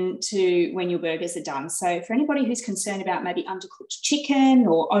 when your burgers are done. So for anybody who's concerned about maybe undercooked chicken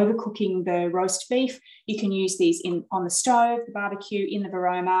or overcooking the roast beef, you can use these on the stove, the barbecue, in the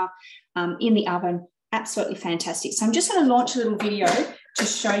Varoma, in the oven. Absolutely fantastic. So I'm just going to launch a little video to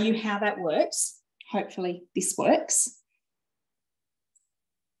show you how that works. Hopefully this works.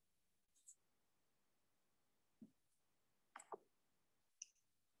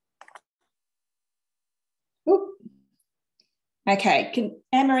 Ooh. Okay,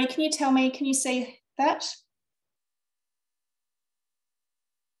 Anne-Marie, can you tell me, can you see that?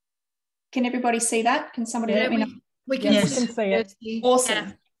 Can everybody see that? Can somebody let me know? We can see it.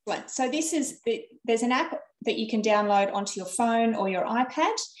 Awesome. Yeah. So this is, there's an app that you can download onto your phone or your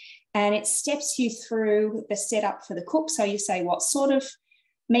iPad, and it steps you through the setup for the cook. So you say what sort of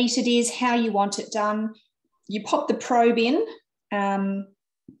meat it is, how you want it done. You pop the probe in, and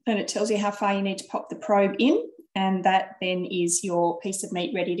it tells you how far you need to pop the probe in, and that then is your piece of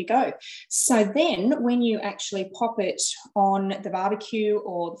meat ready to go. So then when you actually pop it on the barbecue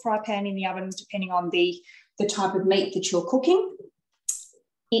or the fry pan in the oven, depending on the type of meat that you're cooking,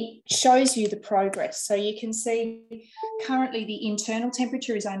 it shows you the progress. So you can see currently the internal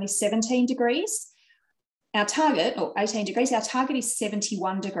temperature is only 17 degrees. Our target, or 18 degrees, our target is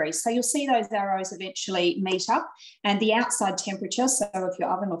 71 degrees. So you'll see those arrows eventually meet up, and the outside temperature, so if your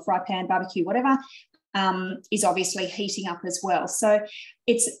oven or fry pan, barbecue, whatever, is obviously heating up as well. So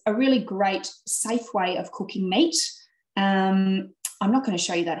it's a really great, safe way of cooking meat. I'm not going to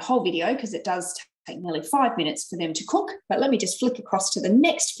show you that whole video because it does take nearly 5 minutes for them to cook, but let me just flick across to the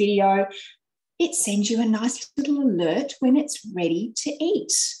next video. It sends you a nice little alert when it's ready to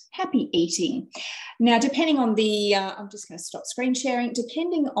eat. Happy eating. Now, depending on the, I'm just going to stop screen sharing,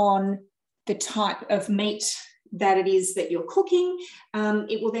 depending on the type of meat that it is that you're cooking,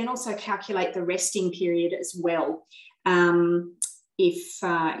 it will then also calculate the resting period as well,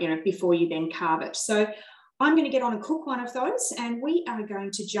 before you then carve it. So I'm going to get on and cook one of those, and we are going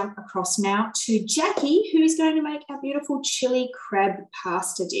to jump across now to Jackie, who's going to make our beautiful chili crab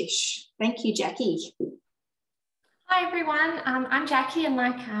pasta dish. Thank you, Jackie. Hi everyone, I'm Jackie, and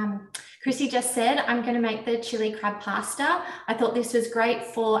like Chrissy just said, I'm going to make the chili crab pasta. I thought this was great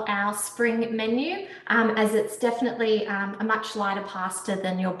for our spring menu, as it's definitely a much lighter pasta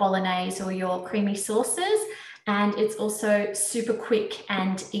than your bolognese or your creamy sauces, and it's also super quick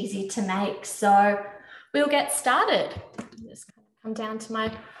and easy to make. So we'll get started. come down to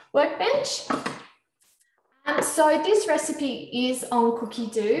my workbench. So this recipe is on cookie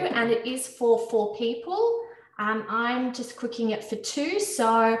dough and it is for 4 people. I'm just cooking it for 2,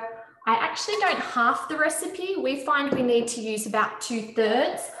 so I actually don't half the recipe. We find we need to use about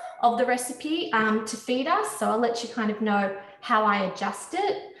 2/3 of the recipe to feed us. So I'll let you kind of know how I adjust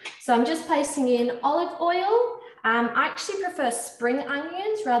it. So I'm just placing in olive oil. I actually prefer spring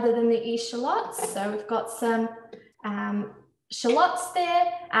onions rather than the eschalots. So we've got some shallots there,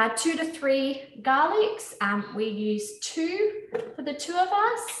 2 to 3 garlics. We use 2 for the 2 of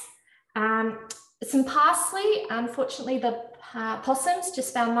us. Some parsley. Unfortunately, the possums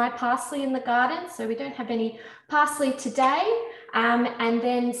just found my parsley in the garden, so we don't have any parsley today. And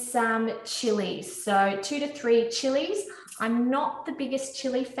then some chilies. So 2 to 3 chilies. I'm not the biggest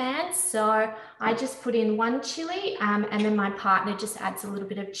chili fan, so I just put in 1 chili, and then my partner just adds a little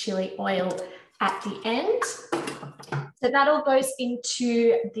bit of chili oil at the end. So that all goes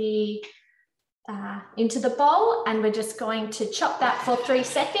into the bowl, and we're just going to chop that for 3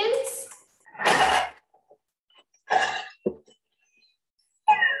 seconds.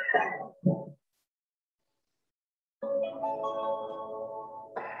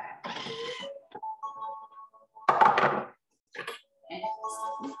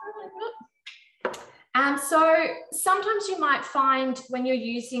 So sometimes you might find when you're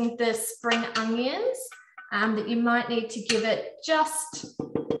using the spring onions that you might need to give it just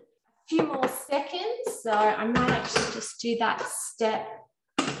a few more seconds. So I might actually just do that step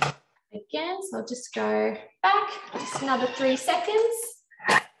again. So I'll just go back, just another 3 seconds.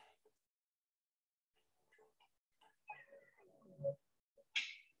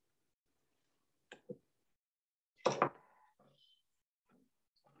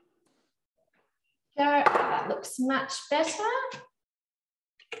 That looks much better.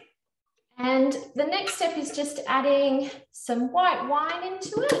 And the next step is just adding some white wine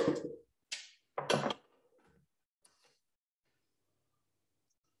into it.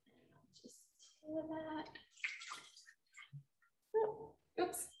 Just do that.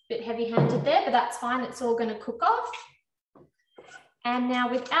 Oops, a bit heavy-handed there, but that's fine. It's all going to cook off. And now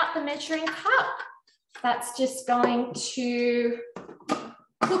without the measuring cup, that's just going to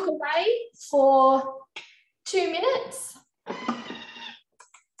cook away for 2 minutes.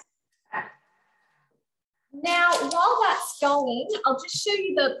 Now, while that's going, I'll just show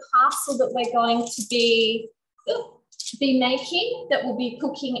you the parcel that we're going to be making, that will be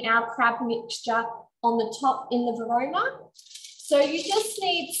cooking our crab mixture on the top in the Verona. So you just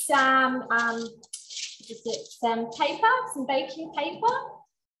need some paper, some baking paper,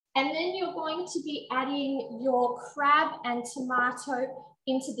 and then you're going to be adding your crab and tomato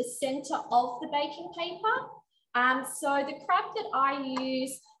into the center of the baking paper. So the crab that I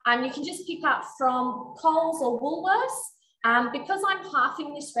use, you can just pick up from Coles or Woolworths. Because I'm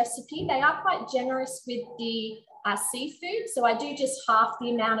halving this recipe, they are quite generous with the seafood. So I do just half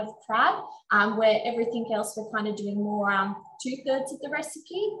the amount of crab, where everything else we're kind of doing more 2/3 of the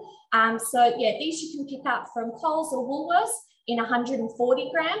recipe. So yeah, these you can pick up from Coles or Woolworths in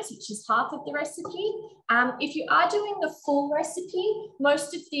 140 grams, which is half of the recipe. If you are doing the full recipe,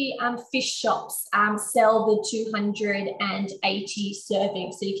 most of the fish shops sell the 280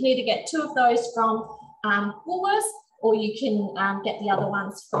 servings. So you can either get 2 of those from Woolworths, or you can get the other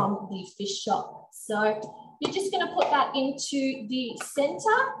ones from the fish shop. So you're just going to put that into the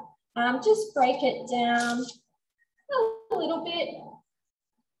center. Just break it down a little bit.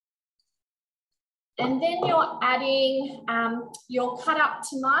 And then you're adding your cut up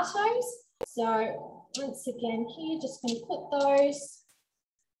tomatoes. So once again here, just going to put those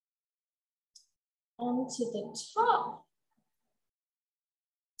onto the top.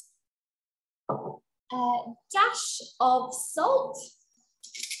 A dash of salt.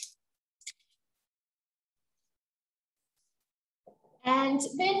 And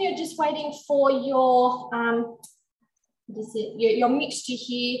then you're just waiting for your your mixture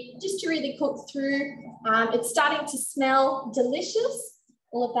here just to really cook through. It's starting to smell delicious,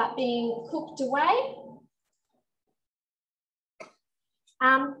 all of that being cooked away.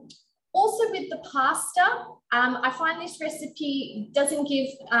 Also with the pasta, I find this recipe doesn't give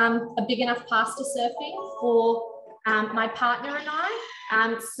a big enough pasta serving for my partner and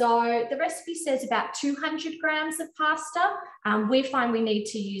I. So the recipe says about 200 grams of pasta. We find we need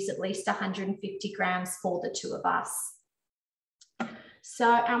to use at least 150 grams for the 2 of us. So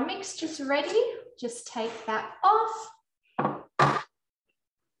our mixture's ready. Just take that off.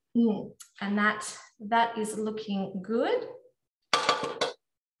 And that is looking good.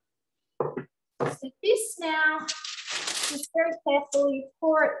 So this now, just very carefully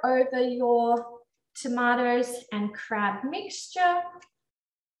pour it over your tomatoes and crab mixture,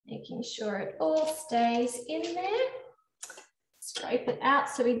 making sure it all stays in there. Scrape it out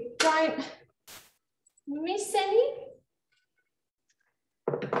so we don't miss any.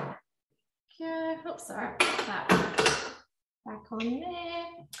 Okay, oops, sorry, put that back on there.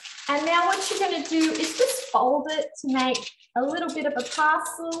 And now what you're going to do is just fold it to make a little bit of a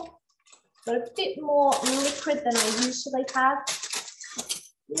parcel. Got a bit more liquid than I usually have.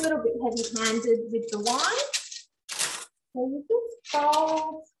 A little bit heavy-handed with the wine. So you just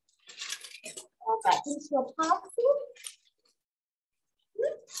fold that into a parcel.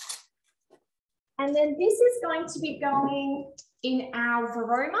 And then this is going to be going in our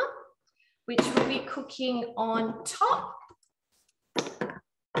varoma, which will be cooking on top.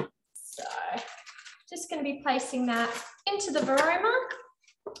 So just going to be placing that into the varoma.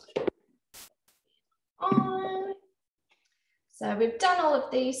 So we've done all of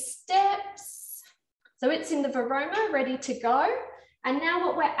these steps. So it's in the varoma, ready to go. And now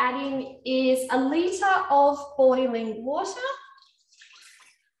what we're adding is a litre of boiling water.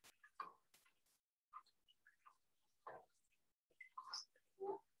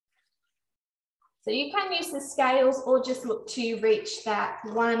 So you can use the scales or just look to reach that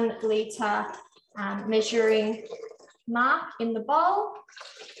 1 litre measuring mark in the bowl.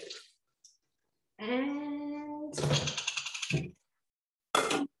 And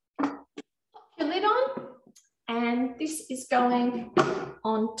pop your lid on. And this is going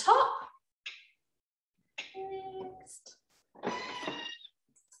on top. Next.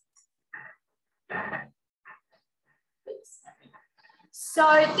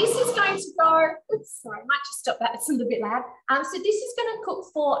 So this is going to go, oops, sorry, I might just stop that, it's a little bit loud. So this is going to cook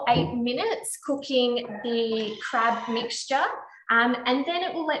for 8 minutes, cooking the crab mixture. And then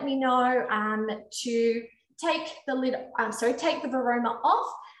it will let me know to take the lid, take the varoma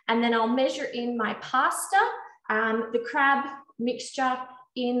off, and then I'll measure in my pasta. The crab mixture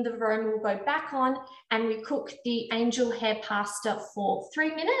in the varoma will go back on, and we cook the angel hair pasta for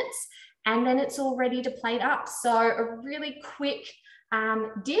 3 minutes, and then it's all ready to plate up. So a really quick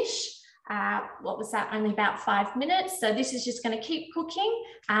dish. What was that? Only about 5 minutes. So this is just going to keep cooking,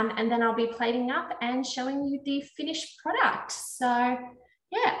 and then I'll be plating up and showing you the finished product. So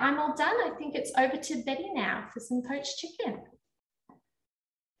yeah, I'm all done. I think it's over to Betty now for some poached chicken.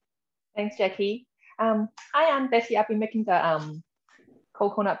 Thanks, Jackie. Hi, I'm Betty. I've been making the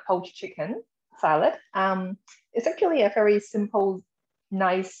coconut poached chicken salad. It's actually a very simple,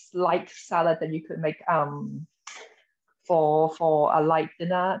 nice, light salad that you could make for a light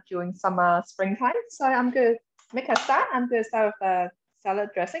dinner during summer, springtime. So I'm going to make a start. I'm going to start with the salad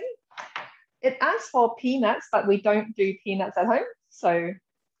dressing. It asks for peanuts, but we don't do peanuts at home. So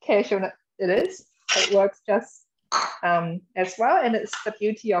cashew nut it is. It works just as well. And it's the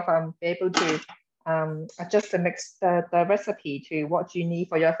beauty of being able to adjust the recipe to what you need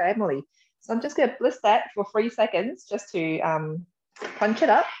for your family. So I'm just going to blitz that for 3 seconds just to punch it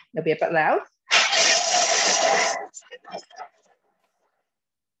up. It'll be a bit loud.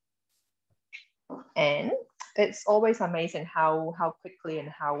 And it's always amazing how quickly and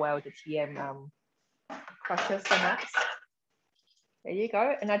how well the TM crushes the nuts. There you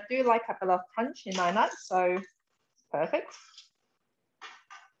go. And I do like a bit of crunch in my nuts, so perfect.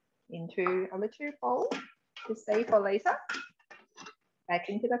 Into a little bowl to save for later. Back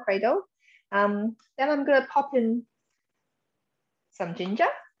into the cradle. Then I'm going to pop in some ginger.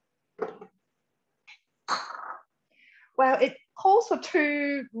 Well, it calls for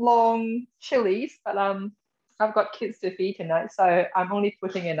 2 long chilies, but I've got kids to feed tonight, so I'm only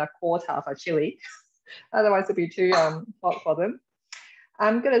putting in 1/4 of a chili. Otherwise, it'll be too hot for them.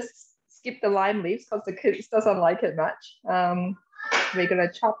 I'm going to skip the lime leaves because the kids doesn't like it much. We're going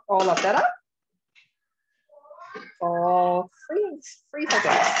to chop all of that up for 3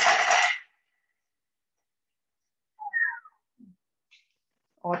 seconds.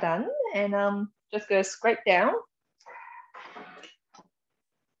 All done, and just going to scrape down.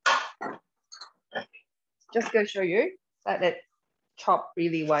 Just going to show you that it chopped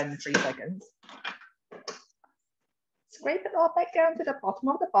really well in 3 seconds. Scrape it all back down to the bottom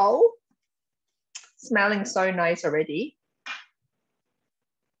of the bowl. Smelling so nice already.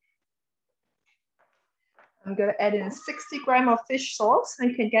 I'm going to add in 60 grams of fish sauce.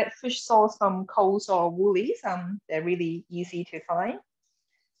 You can get fish sauce from Coles or Woolies. They're really easy to find.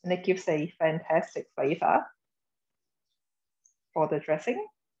 And it gives a fantastic flavor for the dressing.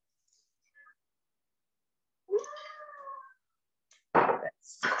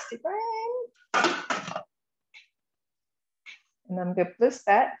 That's 60 grams. And I'm going to blitz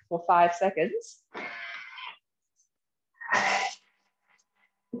that for 5 seconds.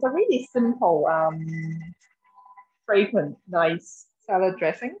 It's a really simple, fragrant, nice salad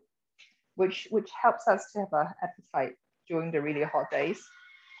dressing, which helps us to have an appetite during the really hot days.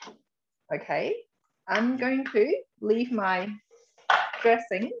 Okay, I'm going to leave my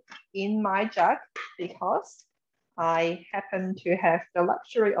dressing in my jug because I happen to have the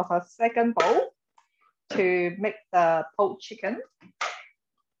luxury of a second bowl to make the poached chicken.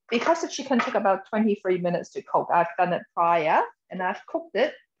 Because the chicken took about 23 minutes to cook, I've done it prior and I've cooked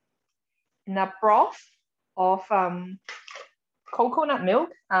it in a broth of coconut milk,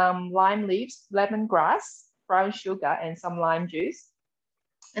 lime leaves, lemongrass, brown sugar, and some lime juice.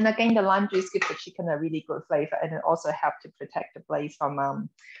 And again, the lime juice gives the chicken a really good flavor, and it also helps to protect the blades from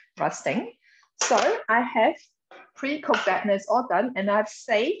rusting. So I have pre-cooked that, and it's all done. And I've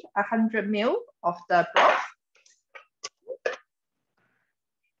saved 100 ml of the broth.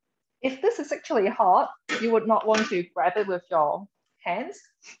 If this is actually hot, you would not want to grab it with your hands.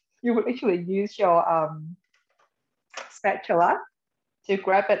 You would actually use your spatula to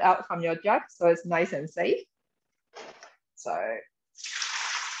grab it out from your jug, so it's nice and safe. So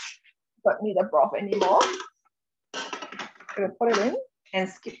don't need the broth anymore. I'm gonna put it in and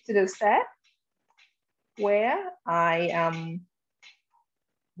skip to the step where I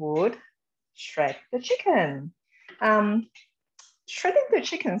would shred the chicken. Shredding the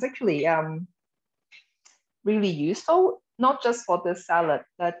chicken is actually really useful, not just for the salad.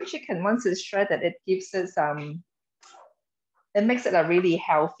 The chicken, once it's shredded, it gives us it makes it a really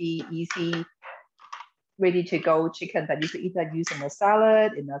healthy, easy, ready to go chicken that you could either use in a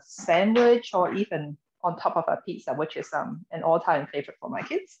salad, in a sandwich, or even on top of a pizza, which is an all-time favorite for my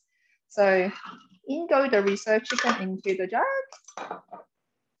kids. So in go the reserved chicken into the jug.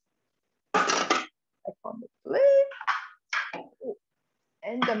 I on the lid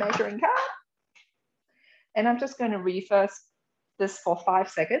and the measuring cup. And I'm just going to reverse this for 5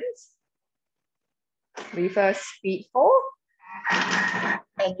 seconds. Reverse speed 4.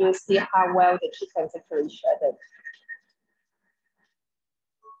 And you'll see how well the chicken is actually shredded.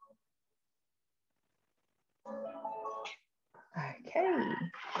 Okay.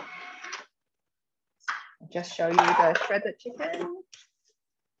 I'll just show you the shredded chicken.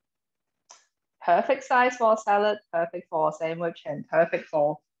 Perfect size for a salad, perfect for a sandwich, and perfect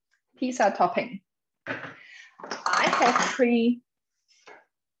for pizza topping. I have pre-made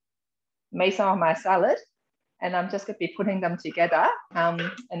some of my salad, and I'm just going to be putting them together.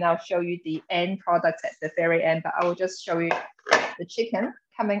 And I'll show you the end products at the very end, but I will just show you the chicken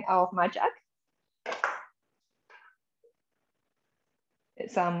coming out of my jug.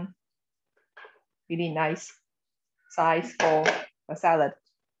 It's really nice size for a salad.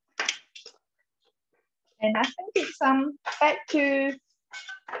 And I think it's back to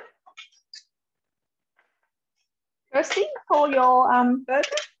Kirsty for your burger,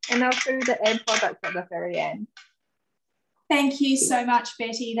 and I'll show you the end product at the very end. Thank you so much,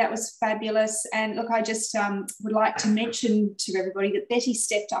 Betty. That was fabulous. And look, I just would like to mention to everybody that Betty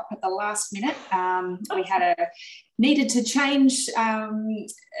stepped up at the last minute. We had needed to change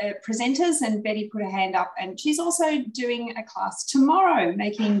presenters, and Betty put her hand up, and she's also doing a class tomorrow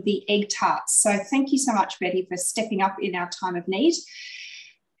making the egg tarts. So thank you so much, Betty, for stepping up in our time of need.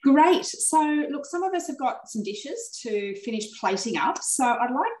 Great. So look, some of us have got some dishes to finish plating up. So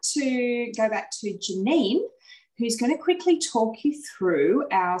I'd like to go back to Janine, who's going to quickly talk you through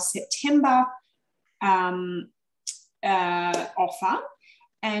our September offer.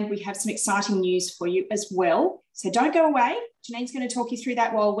 And we have some exciting news for you as well. So don't go away. Janine's going to talk you through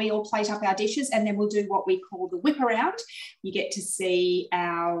that while we all plate up our dishes, and then we'll do what we call the whip around. You get to see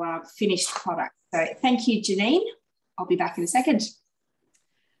our finished product. So thank you, Janine. I'll be back in a second.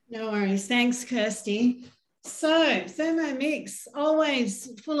 No worries. Thanks, Kirsty. So Thermomix,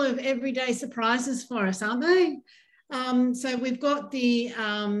 always full of everyday surprises for us, aren't they? So we've got the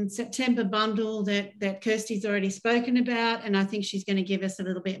September bundle that Kirsty's already spoken about, and I think she's going to give us a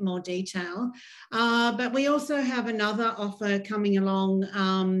little bit more detail. But we also have another offer coming along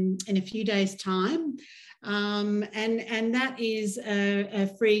in a few days' time, and that is a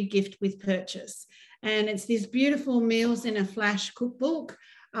free gift with purchase. And it's this beautiful Meals in a Flash cookbook.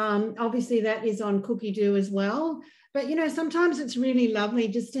 Obviously that is on Cookie Do as well, but you know, sometimes it's really lovely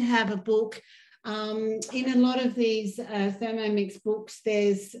just to have a book. In a lot of these Thermomix books,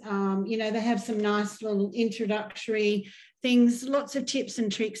 there's you know, they have some nice little introductory things, lots of tips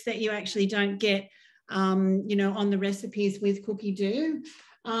and tricks that you actually don't get you know, on the recipes with Cookie Do.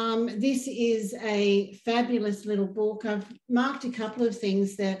 This is a fabulous little book. I've marked a couple of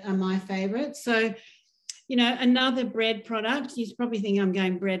things that are my favorites. So you know, another bread product. You probably think I'm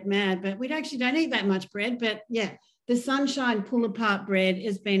going bread mad, but we actually don't eat that much bread. But yeah, the sunshine pull-apart bread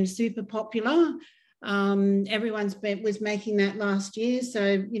has been super popular. Everyone's was making that last year.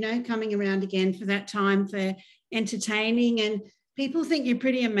 So, you know, coming around again for that time for entertaining. And people think you're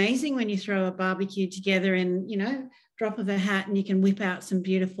pretty amazing when you throw a barbecue together and, you know, drop of a hat and you can whip out some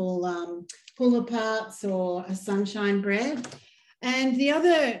beautiful pull-aparts or a sunshine bread. And the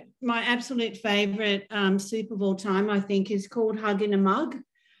other, my absolute favourite soup of all time, I think, is called Hug in a Mug.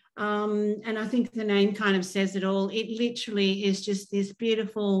 And I think the name kind of says it all. It literally is just this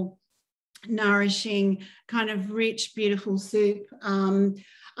beautiful, nourishing, kind of rich, beautiful soup.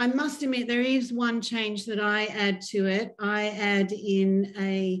 I must admit there is one change that I add to it. I add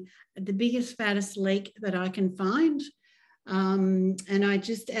in the biggest, fattest leek that I can find. And I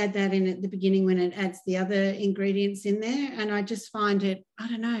just add that in at the beginning when it adds the other ingredients in there. And I just find it, I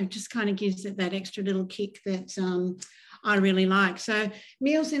don't know, just kind of gives it that extra little kick that I really like. So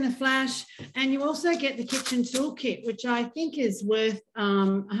meals in a flash. And you also get the kitchen toolkit, which I think is worth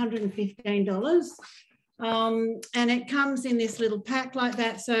 $115. And it comes in this little pack like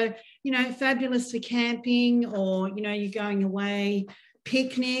that. So, you know, fabulous for camping, or, you know, you're going away,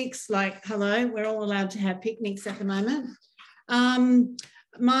 picnics, like, hello, we're all allowed to have picnics at the moment.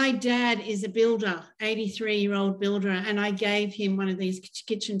 My dad is a builder, 83-year-old builder, and I gave him one of these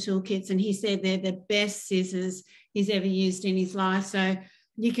kitchen toolkits, and he said they're the best scissors he's ever used in his life. So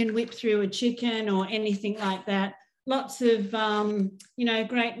you can whip through a chicken or anything like that. Lots of, you know,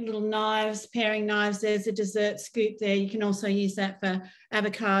 great little knives, paring knives. There's a dessert scoop there. You can also use that for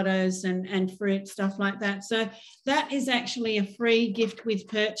avocados and fruit, stuff like that. So that is actually a free gift with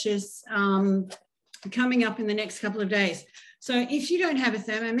purchase coming up in the next couple of days. So if you don't have a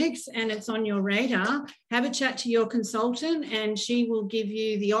Thermomix and it's on your radar, have a chat to your consultant and she will give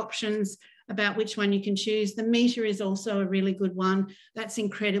you the options about which one you can choose. The meter is also a really good one. That's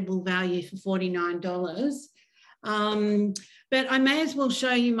incredible value for $49. But I may as well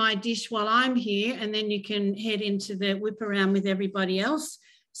show you my dish while I'm here, and then you can head into the whip around with everybody else.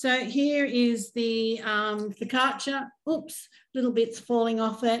 So here is the focaccia. Oops, little bits falling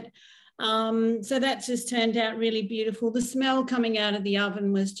off it. So that just turned out really beautiful. The smell coming out of the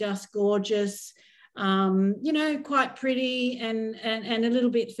oven was just gorgeous. You know, quite pretty and a little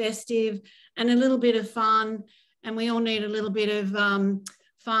bit festive and a little bit of fun. And we all need a little bit of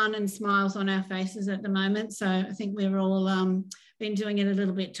fun and smiles on our faces at the moment. So I think we've all been doing it a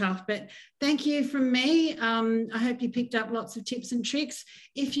little bit tough. But thank you from me. I hope you picked up lots of tips and tricks.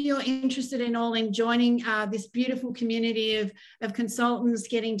 If you're interested in joining this beautiful community of consultants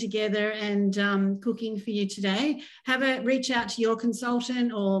getting together and cooking for you today, reach out to your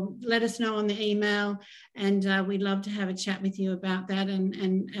consultant or let us know on the email, and we'd love to have a chat with you about that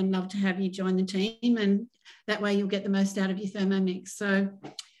and love to have you join the team, and that way you'll get the most out of your Thermomix. So,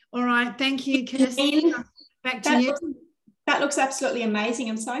 all right, thank you, Kirsty. Back to you. That looks absolutely amazing.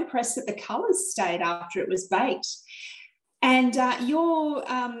 I'm so impressed that the colours stayed after it was baked. And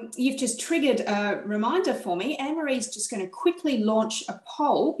you've just triggered a reminder for me. Anne-Marie's just going to quickly launch a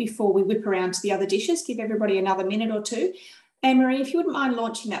poll before we whip around to the other dishes, give everybody another minute or two. Anne-Marie, if you wouldn't mind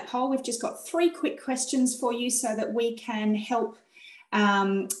launching that poll, we've just got 3 quick questions for you so that we can help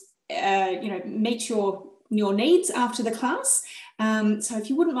meet your needs after the class. So if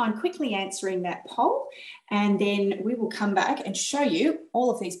you wouldn't mind quickly answering that poll, and then we will come back and show you all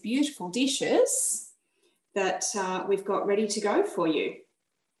of these beautiful dishes that we've got ready to go for you.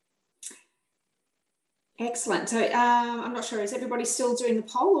 Excellent. So I'm not sure, is everybody still doing the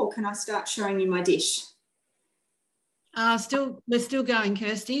poll, or can I start showing you my dish? We're still going,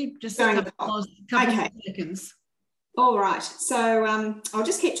 Kirsty. Just a couple more seconds. All right, so I'll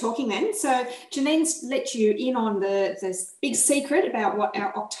just keep talking then. So Janine's let you in on the big secret about what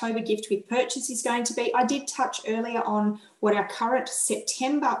our October gift with purchase is going to be. I did touch earlier on what our current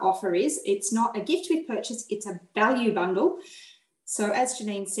September offer is. It's not a gift with purchase, it's a value bundle. So as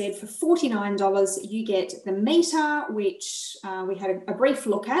Janine said, for $49, you get the meter, which we had a brief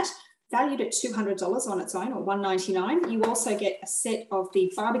look at, valued at $200 on its own, or $199. You also get a set of the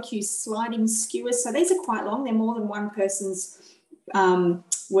barbecue sliding skewers. So these are quite long. They're more than one person's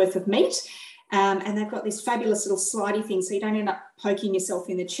worth of meat. And they've got this fabulous little slidey thing, so you don't end up poking yourself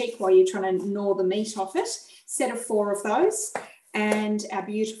in the cheek while you're trying to gnaw the meat off it. Set of 4 of those. And our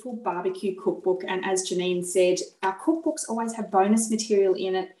beautiful barbecue cookbook. And as Janine said, our cookbooks always have bonus material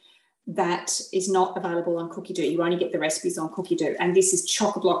in it that is not available on Cookie Do. You only get the recipes on Cookie Do. And this is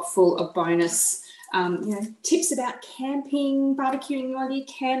chock-a-block full of bonus tips about camping, barbecuing while you're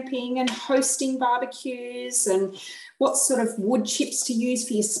camping, and hosting barbecues, and what sort of wood chips to use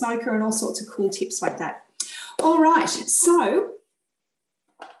for your smoker, and all sorts of cool tips like that. All right, so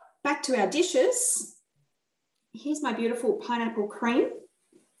back to our dishes. here's my beautiful pineapple cream.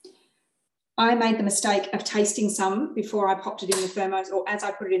 I made the mistake of tasting some before I popped it in the thermos, or as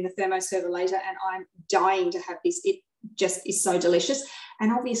I put it in the thermoserver later, and I'm dying to have this. It just is so delicious.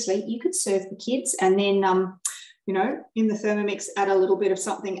 And obviously you could serve the kids and then, you know, in the Thermomix, add a little bit of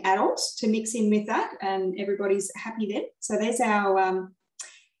something adult to mix in with that, and everybody's happy then. So there's our,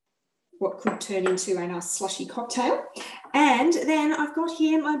 what could turn into a nice slushy cocktail. And then I've got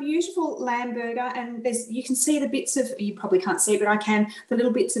here my beautiful lamb burger, and you can see the bits of, you probably can't see, but I can, the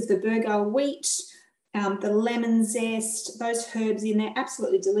little bits of the burger wheat, the lemon zest, those herbs in there,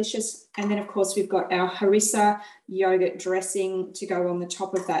 absolutely delicious. And then of course we've got our harissa yogurt dressing to go on the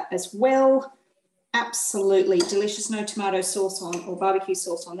top of that as well. Absolutely delicious. No tomato sauce on, or barbecue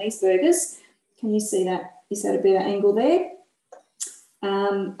sauce on these burgers. Can you see that? Is that a better angle there?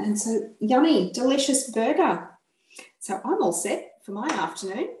 And so yummy, delicious burger. So I'm all set for my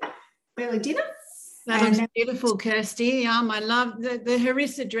afternoon, early dinner. That looks beautiful, Kirsty. I love the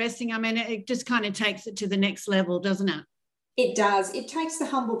harissa dressing. I mean, it just kind of takes it to the next level, doesn't it? It does. It takes the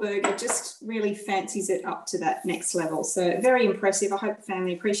humble burger, just really fancies it up to that next level. So very impressive. I hope the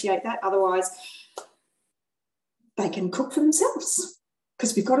family appreciate that. Otherwise, they can cook for themselves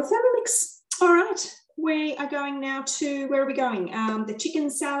because we've got a Thermomix. All right. We are going now to, where are we going? The chicken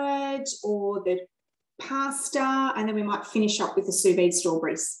salad or the pasta, and then we might finish up with the sous vide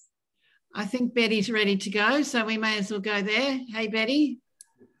strawberries. I think Betty's ready to go, so we may as well go there. Hey, Betty.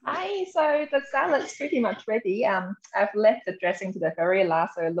 Hi, so the salad's pretty much ready. I've left the dressing to the very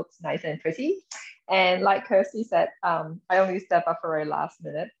last so it looks nice and pretty. And like Kirsty said, I only step up for a last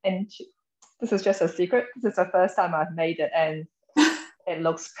minute. And this is just a secret. This is the first time I've made it, and it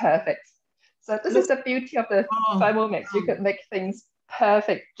looks perfect. So this is the beauty of the Thermomix. You could make things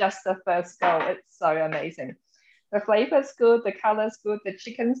perfect just the first go. It's so amazing. The flavor's good, the color's good, the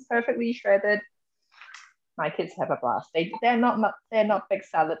chicken's perfectly shredded. My kids have a blast. They're not big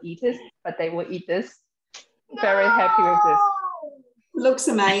salad eaters, but they will eat this. Very happy with this. Looks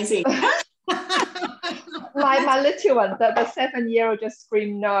amazing. my little one, the 7-year-old just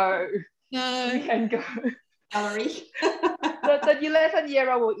screamed, no. No. You can go. Valerie. The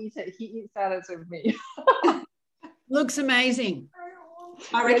 11-year-old will eat it. He eats salads with me. Looks amazing.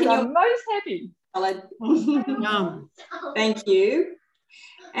 I reckon yes, you're I'm most happy. salad. Yum. Thank you.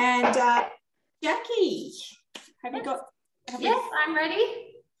 And Jackie, have you got? Yes, I'm ready.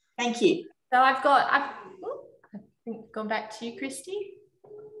 Thank you. So I think gone back to you, Christy.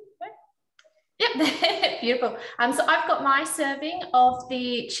 Yep, beautiful. So I've got my serving of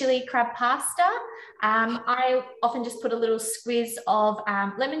the chili crab pasta. I often just put a little squeeze of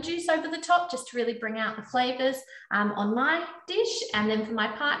lemon juice over the top just to really bring out the flavours on my dish. And then for my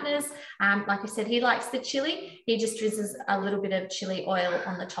partners, like I said, he likes the chili. He just drizzles a little bit of chili oil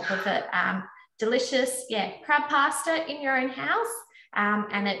on the top of it. Delicious, yeah, crab pasta in your own house.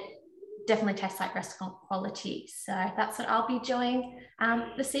 And it definitely tastes like restaurant quality. So that's what I'll be enjoying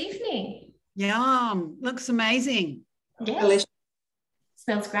this evening. Yum. Looks amazing. Yes. Delicious.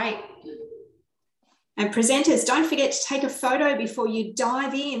 Smells great. And presenters, don't forget to take a photo before you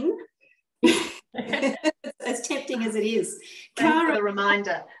dive in. As tempting as it is. Thanks for the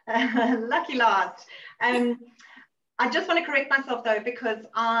reminder. Lucky last. I just want to correct myself though, because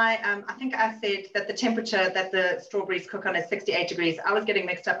I think I said that the temperature that the strawberries cook on is 68 degrees. I was getting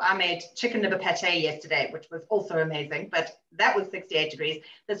mixed up. I made chicken liver pate yesterday, which was also amazing, but that was 68 degrees.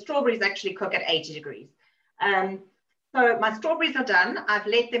 The strawberries actually cook at 80 degrees. So my strawberries are done. I've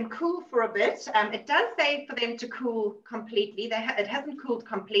let them cool for a bit. It does say for them to cool completely. It hasn't cooled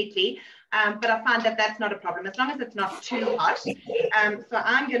completely, but I find that that's not a problem as long as it's not too hot. So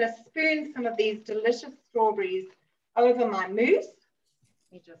I'm going to spoon some of these delicious strawberries over my mousse.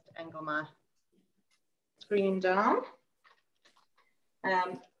 Let me just angle my screen down.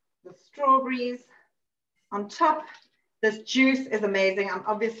 The strawberries on top. This juice is amazing. I'm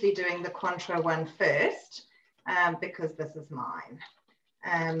obviously doing the Cointreau one first because this is mine.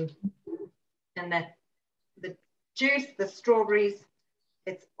 And the juice, the strawberries,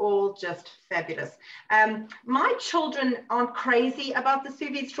 it's all just fabulous. My children aren't crazy about the sous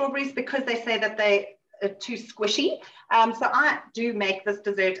vide strawberries because they say that they too squishy. So I do make this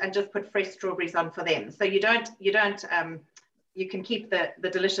dessert and just put fresh strawberries on for them. So you can keep the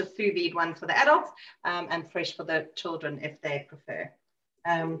delicious sous vide ones for the adults and fresh for the children if they prefer.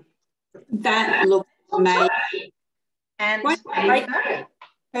 That looks amazing. And great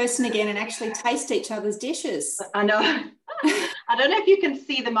person again and actually taste each other's dishes. I know. I don't know if you can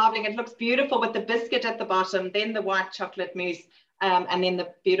see the marbling. It looks beautiful with the biscuit at the bottom, then the white chocolate mousse, and then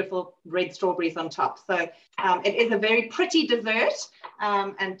the beautiful red strawberries on top. So it is a very pretty dessert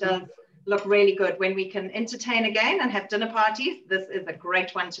and does look really good. When we can entertain again and have dinner parties, this is a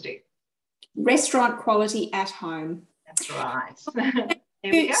great one to do. Restaurant quality at home. That's right.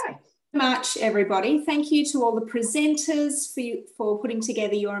 There we go. Much, everybody. Thank you to all the presenters for putting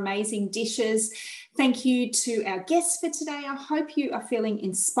together your amazing dishes. Thank you to our guests for today. I hope you are feeling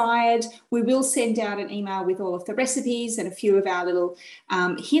inspired. We will send out an email with all of the recipes and a few of our little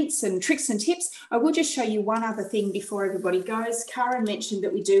hints and tricks and tips. I will just show you one other thing before everybody goes. Karen mentioned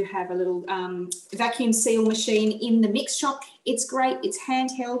that we do have a little vacuum seal machine in the mix shop. It's great. It's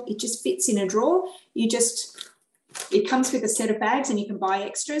handheld. It just fits in a drawer. It comes with a set of bags and you can buy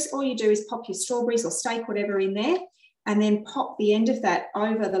extras. All you do is pop your strawberries or steak, whatever, in there, and then pop the end of that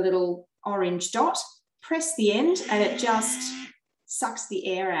over the little orange dot, press the end, and it just sucks the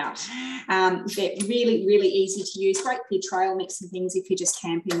air out. They're really, really easy to use. Great for your trail mix and things if you're just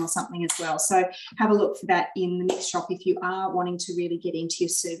camping or something as well. So have a look for that in the mix shop if you are wanting to really get into your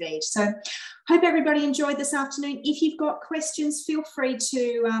sous vide. So hope everybody enjoyed this afternoon. If you've got questions, feel free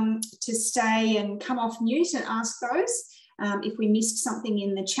to stay and come off mute and ask those if we missed something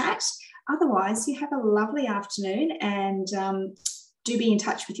in the chat. Otherwise, you have a lovely afternoon, and do be in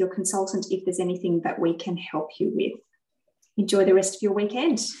touch with your consultant if there's anything that we can help you with. Enjoy the rest of your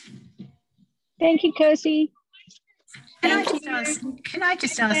weekend. Thank you, Kirsty. Can I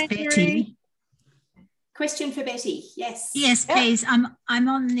just ask Betty? Question for Betty. Yes. Yes, please. I'm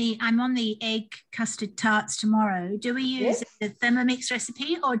on the egg custard tarts tomorrow. Do we use the Thermomix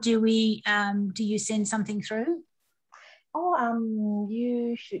recipe, or do you send something through? Oh,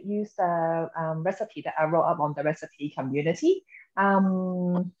 you should use the recipe that I wrote up on the recipe community.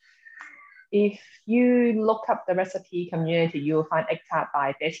 If you look up the recipe community, you will find egg tart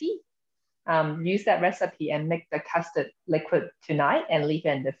by Betty. Use that recipe and make the custard liquid tonight and leave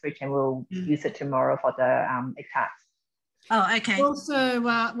it in the fridge, and we'll use it tomorrow for the egg tarts. Oh, okay. Also,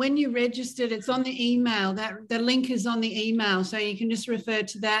 when you registered, it's on the email. The link is on the email, so you can just refer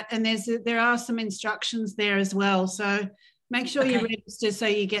to that. And there are some instructions there as well. So make sure you register so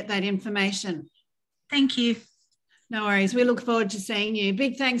you get that information. Thank you. No worries. We look forward to seeing you.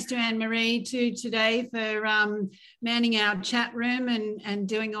 Big thanks to Anne-Marie today for manning our chat room and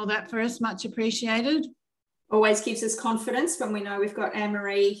doing all that for us. Much appreciated. Always gives us confidence when we know we've got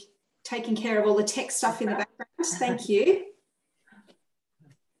Anne-Marie taking care of all the tech stuff in the background. Thank you.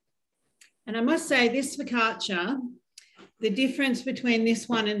 And I must say, this focaccia, the difference between this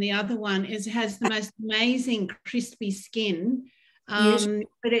one and the other one is it has the most amazing crispy skin.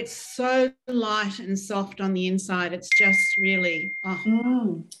 But it's so light and soft on the inside. It's just really,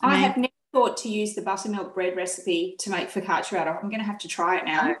 I have never thought to use the buttermilk bread recipe to make focaccia out of. I'm going to have to try it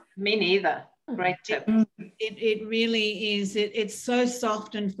now. No, me neither. Great tip. It really is. It's so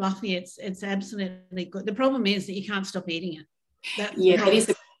soft and fluffy. It's absolutely good. The problem is that you can't stop eating it. That is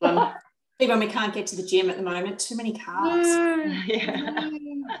a problem. Even when we can't get to the gym at the moment, too many carbs.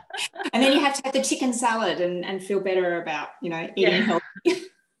 And then you have to have the chicken salad and feel better about, eating healthy.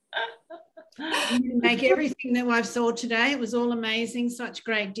 You make everything that I saw today. It was all amazing. Such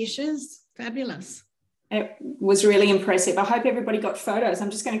great dishes. Fabulous. It was really impressive. I hope everybody got photos. I'm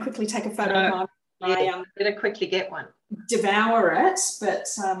just going to quickly take a photo of mine. Better quickly get one. Devour it. But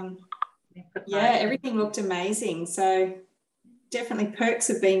everything looked amazing. So definitely perks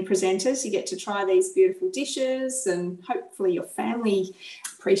of being presenters. You get to try these beautiful dishes, and hopefully your family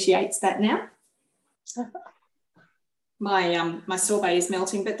appreciates that now. My sorbet is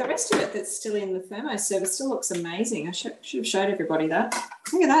melting, but the rest of it that's still in the thermo server still looks amazing. I should have showed everybody that.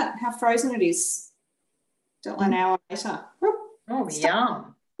 Look at that, how frozen it is. An hour later. Oh,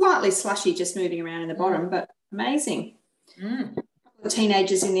 yum. Slightly slushy, just moving around in the bottom, but amazing. The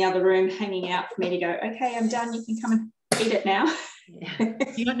teenagers in the other room hanging out for me to go, okay, I'm done, you can come and eat it now.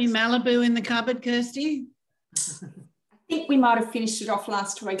 You got any Malibu in the cupboard, Kirsty? I think we might have finished it off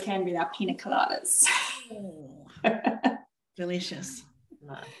last weekend with our pina coladas. Delicious.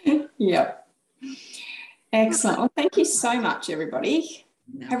 Yep. Excellent. Well, thank you so much, everybody.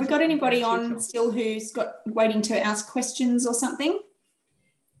 Have we got anybody on still who's waiting to ask questions or something?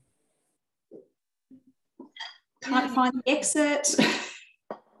 Can't find the exit.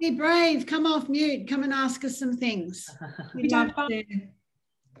 Be brave, come off mute, come and ask us some things. We'd love to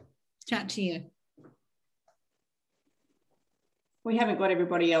chat to you. We haven't got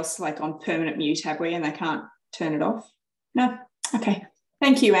everybody else on permanent mute, have we? And they can't turn it off? No? Okay.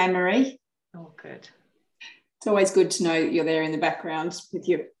 Thank you, Anne-Marie. Oh, good. It's always good to know that you're there in the background with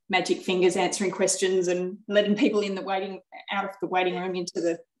your magic fingers answering questions and letting people in out of the waiting room into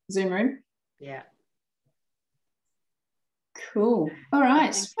the Zoom room. Yeah. Cool. All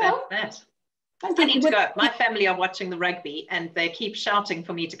right. Well, I need to go. My family are watching the rugby and they keep shouting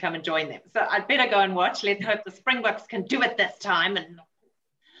for me to come and join them. So I'd better go and watch. Let's hope the Springboks can do it this time. And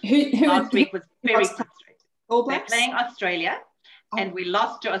last week was very frustrating. All They're Blacks? playing Australia, and we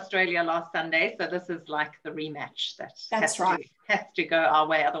lost to Australia last Sunday. So this is like the rematch that has to go our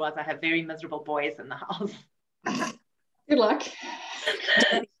way. Otherwise, I have very miserable boys in the house. Good luck.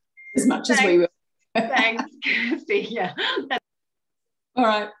 As much as we will. Thanks, Kirsty. Yeah. All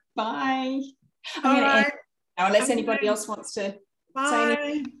right. Bye. I'm going to end now unless anybody else wants to say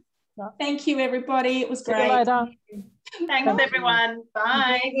anything. Thank you, everybody. It was great. See you later. Thanks, everyone.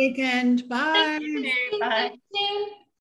 Bye. Good weekend. Bye. Thank you too. Bye.